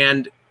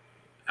 And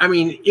I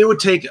mean, it would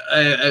take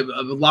a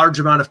large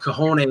amount of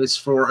cojones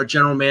for a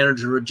general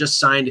manager who had just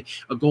signed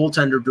a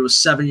goaltender to a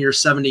 7-year,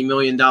 $70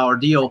 million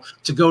deal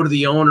to go to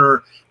the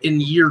owner in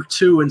year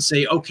 2 and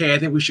say, okay, I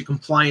think we should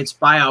compliance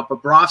buyout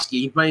Bobrovsky.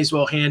 He might as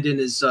well hand in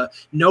his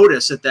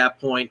notice at that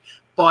point.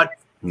 But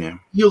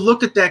you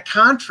look at that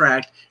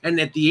contract and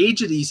at the age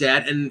that he's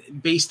at, and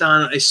based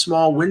on a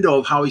small window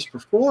of how he's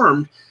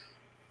performed,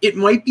 it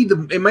might be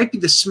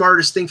the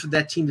smartest thing for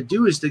that team to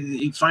do is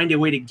to find a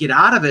way to get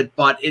out of it.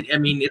 But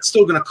it's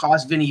still going to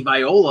cost Vinny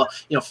Viola,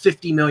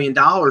 $50 million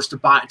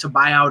to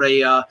buy out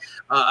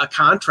a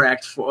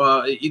contract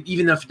for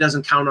even if it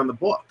doesn't count on the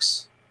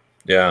books.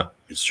 Yeah,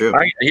 it's true.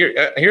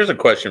 Here's a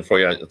question for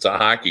you. It's a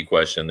hockey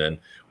question, and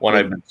one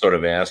I've been sort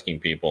of asking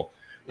people.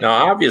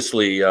 Now,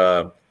 obviously,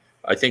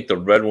 I think the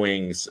Red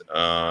Wings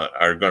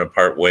are going to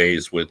part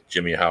ways with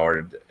Jimmy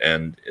Howard,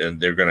 and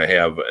they're going to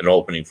have an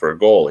opening for a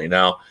goalie.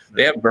 Now,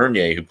 they have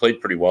Bernier, who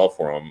played pretty well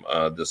for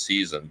them this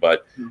season,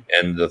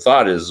 and the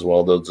thought is,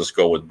 well, they'll just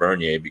go with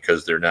Bernier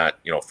because they're not,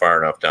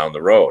 far enough down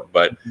the road.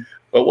 But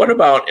what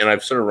about, and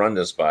I've sort of run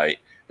this by,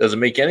 does it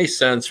make any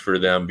sense for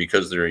them,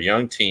 because they're a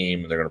young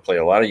team, they're going to play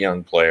a lot of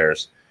young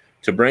players,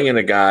 to bring in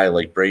a guy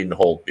like Braden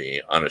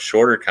Holtby on a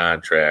shorter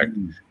contract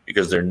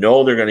because they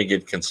know they're going to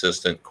get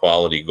consistent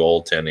quality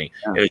goaltending.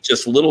 And it's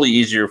just a little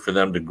easier for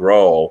them to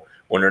grow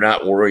when they're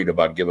not worried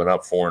about giving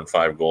up 4 and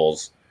 5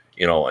 goals,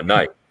 a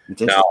night.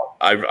 Now,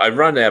 I've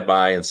run that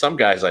by, and some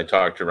guys I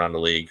talked to around the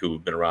league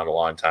who've been around a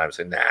long time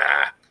say, nah,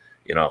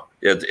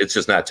 it's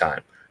just not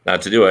time not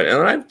to do it. And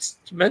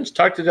I've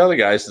talked to the other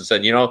guys and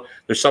said,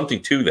 there's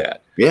something to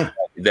that. Yeah.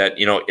 That,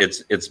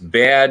 it's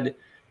bad.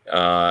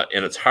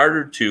 And it's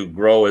harder to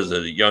grow as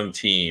a young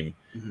team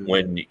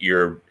when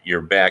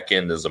your back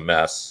end is a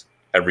mess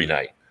every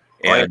night.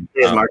 And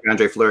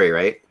Marc-Andre Fleury,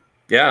 right?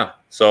 Yeah.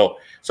 So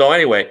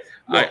anyway,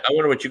 I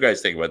wonder what you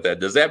guys think about that.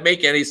 Does that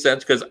make any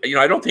sense? Because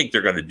I don't think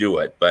they're going to do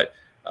it, but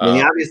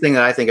the obvious thing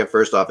that I think of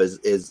first off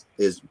is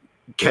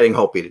getting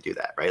Holtby to do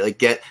that, right?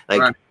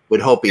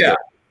 Would Holtby do it?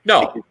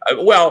 No.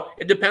 Well,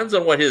 it depends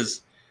on what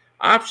his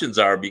options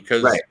are,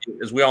 because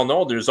as we all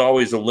know, there's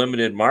always a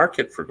limited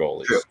market for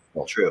goalies.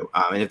 True.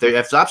 And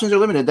if options are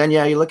limited, then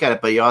you look at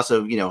it. But you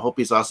also,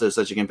 Holtby's also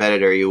such a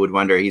competitor. You would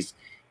wonder the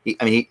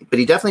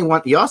other thing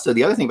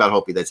about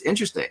Holtby that's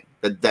interesting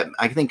that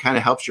I think kind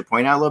of helps your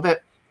point out a little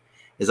bit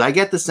is I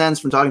get the sense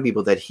from talking to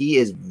people that he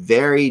is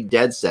very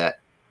dead set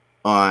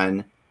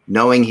on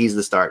knowing he's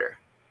the starter.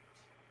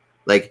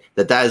 Like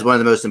that is one of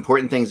the most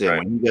important things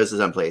when he goes to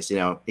someplace.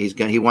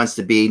 He wants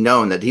to be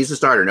known that he's the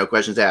starter, no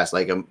questions asked.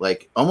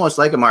 Like almost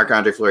like a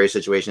Marc-Andre Fleury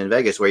situation in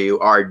Vegas, where you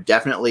are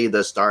definitely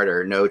the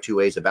starter, no two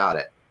ways about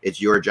it.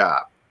 It's your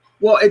job.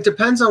 Well, it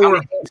depends on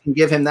where teams can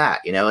give him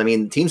that.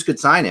 Teams could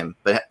sign him,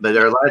 but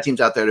there are a lot of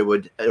teams out there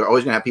that are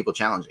always going to have people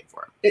challenging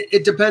for him.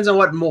 It depends on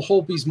what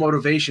Holtby's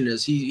motivation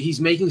is. He's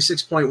making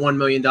 $6.1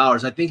 million.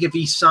 I think if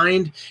he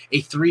signed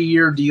a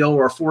 3-year deal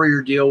or a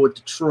 4-year deal with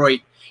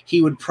Detroit,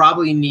 he would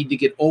probably need to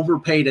get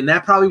overpaid, and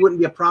that probably wouldn't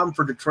be a problem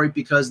for Detroit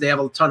because they have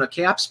a ton of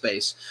cap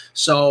space.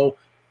 So,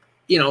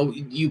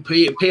 you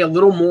pay a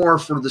little more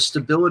for the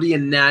stability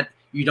in net.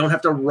 You don't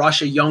have to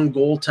rush a young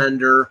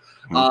goaltender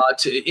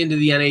into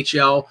the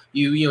NHL.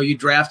 You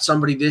draft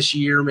somebody this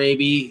year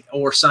maybe,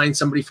 or sign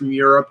somebody from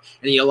Europe,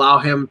 and you allow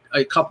him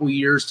a couple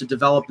years to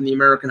develop in the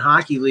American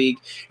Hockey League,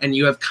 and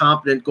you have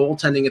competent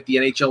goaltending at the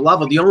NHL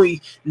level. The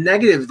only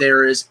negative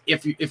there is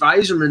if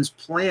Yzerman's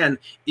plan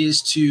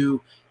is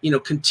to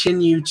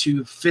continue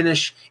to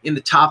finish in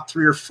the top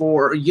 3 or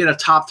 4, get a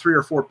top 3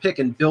 or 4 pick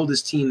and build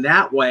his team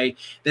that way,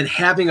 then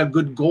having a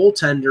good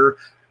goaltender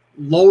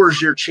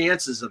lowers your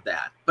chances of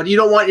that. But you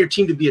don't want your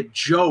team to be a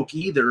joke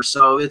either,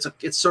 so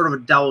it's sort of a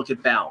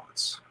delicate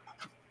balance.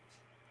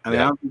 I mean,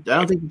 I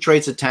don't think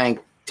Detroit's a tank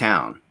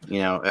town.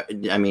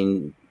 I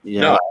mean,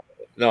 no,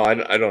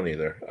 I don't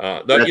either.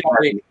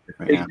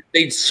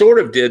 They sort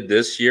of did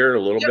this year a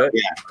little bit.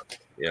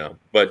 Yeah,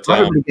 but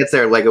everybody gets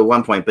there like at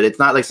one point, but it's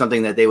not like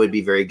something that they would be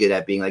very good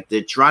at being like.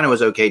 Toronto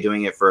was okay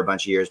doing it for a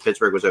bunch of years.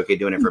 Pittsburgh was okay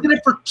doing it for. They did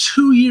it for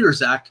 2 years,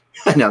 Zach.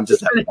 I know. I'm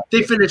just.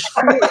 They finished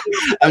 4th.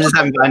 I'm just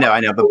having. I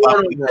know,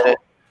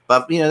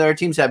 but there are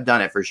teams that have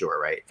done it for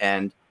sure, right?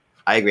 And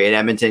I agree. And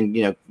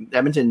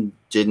Edmonton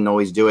didn't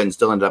always do it and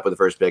still ended up with the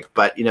first pick.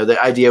 But the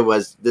idea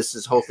was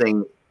this whole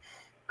thing.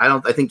 I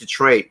think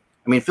Detroit.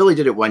 I mean, Philly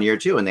did it 1 year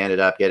too, and they ended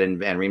up getting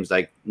Van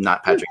Riemsdyk,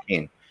 not Patrick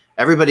Kane.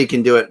 Everybody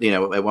can do it,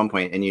 at one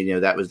point, and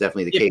that was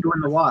definitely the case. If you're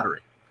in the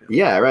lottery.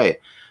 Yeah, right.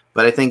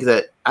 But I think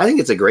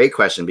it's a great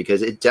question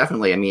because it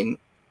definitely. I mean,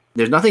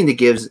 there's nothing that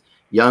gives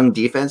young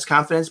defense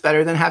confidence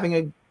better than having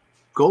a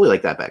goalie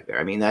like that back there.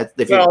 I mean, and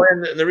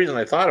the reason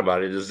I thought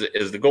about it is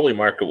the goalie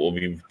market will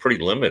be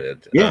pretty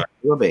limited. Yeah, it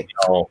will be.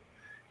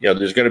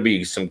 There's going to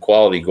be some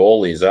quality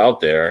goalies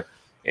out there,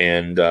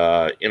 and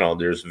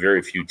there's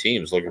very few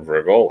teams looking for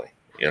a goalie.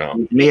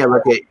 To me, I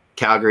look at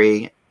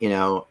Calgary.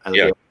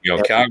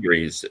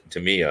 Calgary's to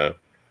me a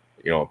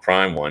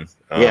prime one.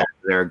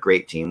 They're a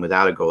great team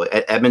without a goalie.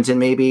 At Edmonton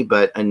maybe,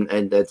 but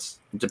and that's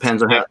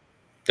depends on how.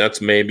 That's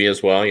maybe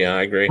as well. Yeah,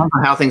 I agree. Depends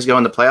on how things go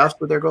in the playoffs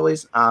with their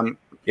goalies. And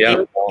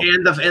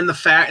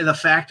the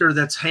factor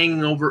that's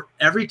hanging over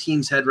every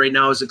team's head right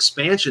now is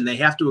expansion. They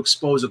have to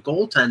expose a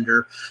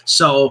goaltender.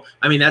 So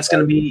I mean that's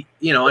going to be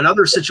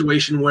another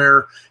situation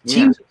where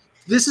teams. Yeah.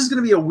 This is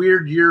going to be a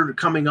weird year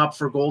coming up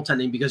for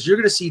goaltending because you're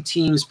going to see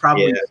teams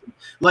probably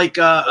like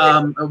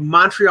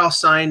Montreal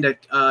signed a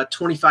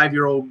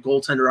 25-year-old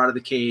goaltender out of the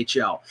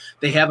KHL.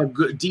 They have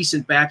a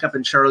decent backup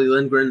in Charlie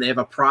Lindgren. They have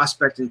a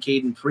prospect in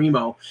Caden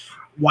Primo.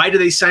 Why do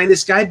they sign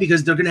this guy?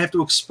 Because they're going to have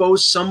to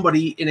expose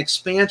somebody in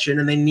expansion,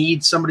 and they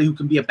need somebody who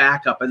can be a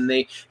backup, and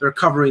they're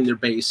covering their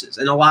bases.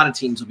 And a lot of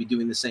teams will be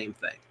doing the same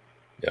thing.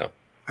 Yeah.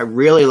 I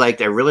really like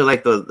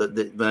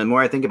the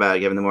more I think about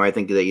it, Kevin, the more I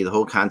think that the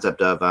whole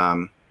concept of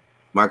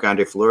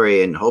Marc-Andre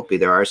Fleury and Holtby,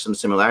 there are some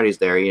similarities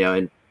there,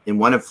 and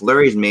one of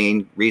Fleury's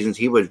main reasons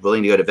he was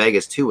willing to go to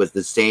Vegas too was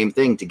the same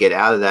thing, to get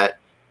out of that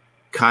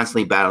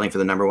constantly battling for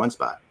the number 1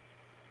 spot.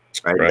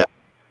 Right.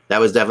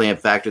 That was definitely a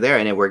factor there,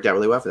 and it worked out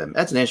really well for them.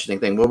 That's an interesting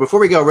thing. Well, before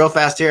we go real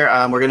fast here,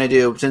 we're going to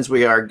do, since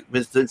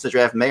the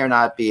draft may or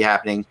not be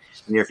happening in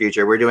the near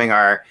future, we're doing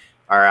our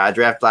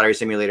draft lottery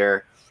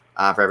simulator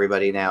for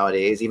everybody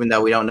nowadays, even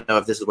though we don't know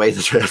if this is the way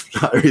the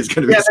draft lottery is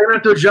going to be. Yeah, they're going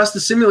to have to adjust the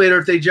simulator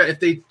if they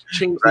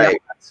change the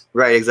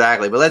Right,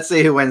 exactly. But let's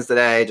see who wins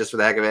today, just for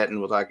the heck of it, and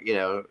we'll talk.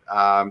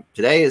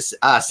 Today is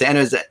San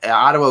Jose.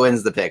 Ottawa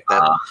wins the pick.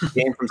 That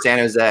came from San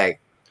Jose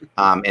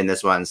in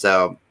this one.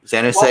 So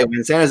San Jose,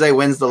 when San Jose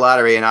wins the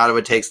lottery and Ottawa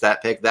takes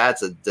that pick,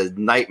 that's a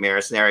nightmare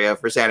scenario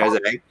for San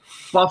Jose.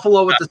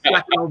 Buffalo with the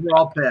 2nd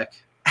overall pick.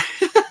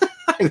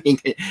 I mean,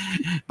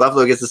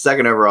 Buffalo gets the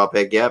 2nd overall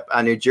pick. Yep.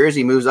 New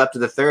Jersey moves up to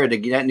the 3rd.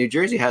 Again, New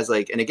Jersey has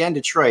and again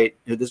Detroit,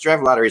 who this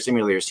draft lottery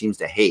simulator seems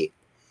to hate,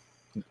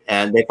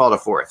 and they fall to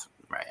 4th.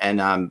 Right.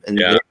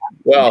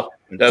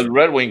 The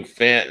Red Wing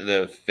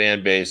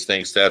fan base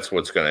thinks that's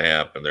what's going to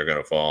happen. They're going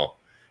to fall,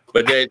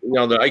 but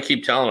I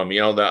keep telling them,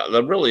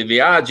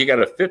 the odds, you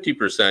got a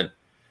 50%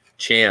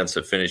 chance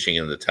of finishing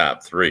in the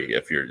top 3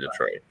 if you're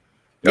Detroit.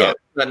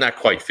 Not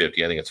quite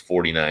 50. I think it's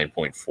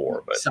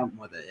 49.4, but something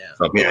with it.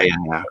 Yeah.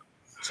 Yeah.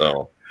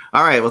 So.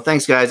 All right. Well,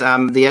 thanks, guys.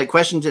 The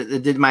question: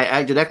 Did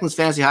Eckland's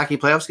fantasy hockey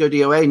playoffs go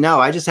DOA? No,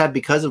 I just had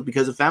because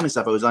of family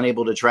stuff. I was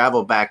unable to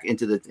travel back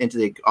into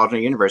the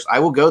alternate universe. I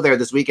will go there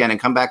this weekend and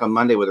come back on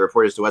Monday with a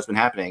report as to what's been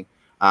happening.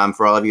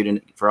 For all of you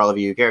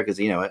who care, because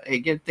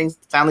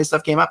family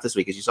stuff came up this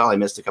week. As you saw, I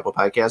missed a couple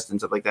podcasts and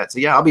stuff like that. So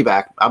yeah, I'll be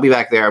back. I'll be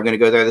back there. I'm going to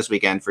go there this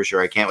weekend for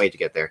sure. I can't wait to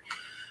get there.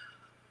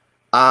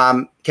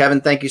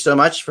 Kevin, thank you so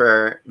much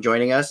for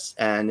joining us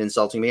and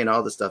insulting me and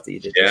all the stuff that you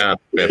did. Yeah,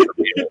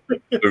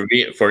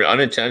 for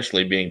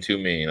unintentionally being too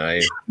mean.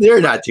 You're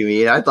not too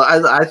mean. I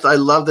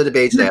love the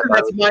debate today.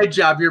 That's my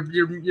job. You're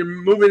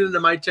moving into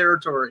my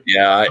territory.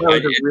 Yeah,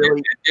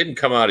 it didn't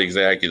come out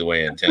exactly the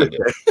way I intended.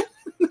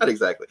 Not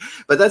exactly,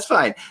 but that's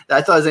fine.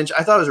 I thought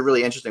it was a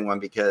really interesting one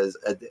because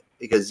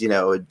it's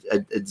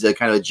a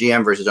kind of a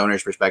GM versus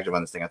owner's perspective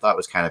on this thing. I thought it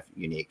was kind of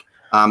unique.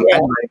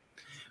 Anyway,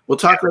 we'll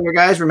talk later,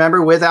 guys.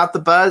 Remember, without the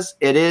buzz,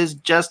 it is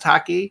just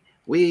hockey.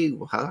 We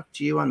will talk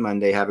to you on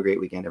Monday. Have a great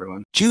weekend,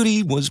 everyone.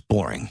 Judy was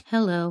boring.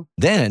 Hello.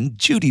 Then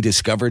Judy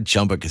discovered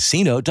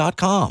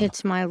ChumbaCasino.com.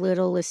 It's my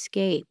little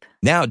escape.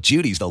 Now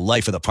Judy's the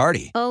life of the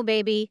party. Oh,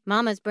 baby,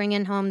 mama's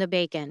bringing home the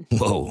bacon.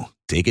 Whoa,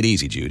 take it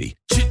easy, Judy.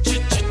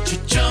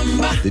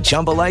 The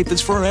Chumba life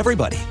is for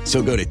everybody.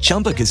 So go to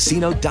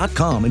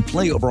ChumbaCasino.com and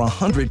play over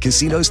 100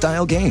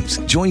 casino-style games.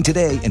 Join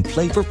today and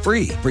play for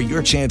free for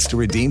your chance to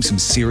redeem some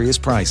serious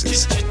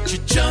prizes.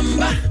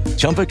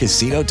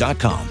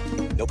 ChumbaCasino.com.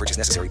 No purchase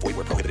necessary. Void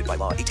where prohibited by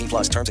law.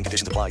 18+ terms and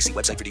conditions apply. See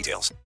website for details.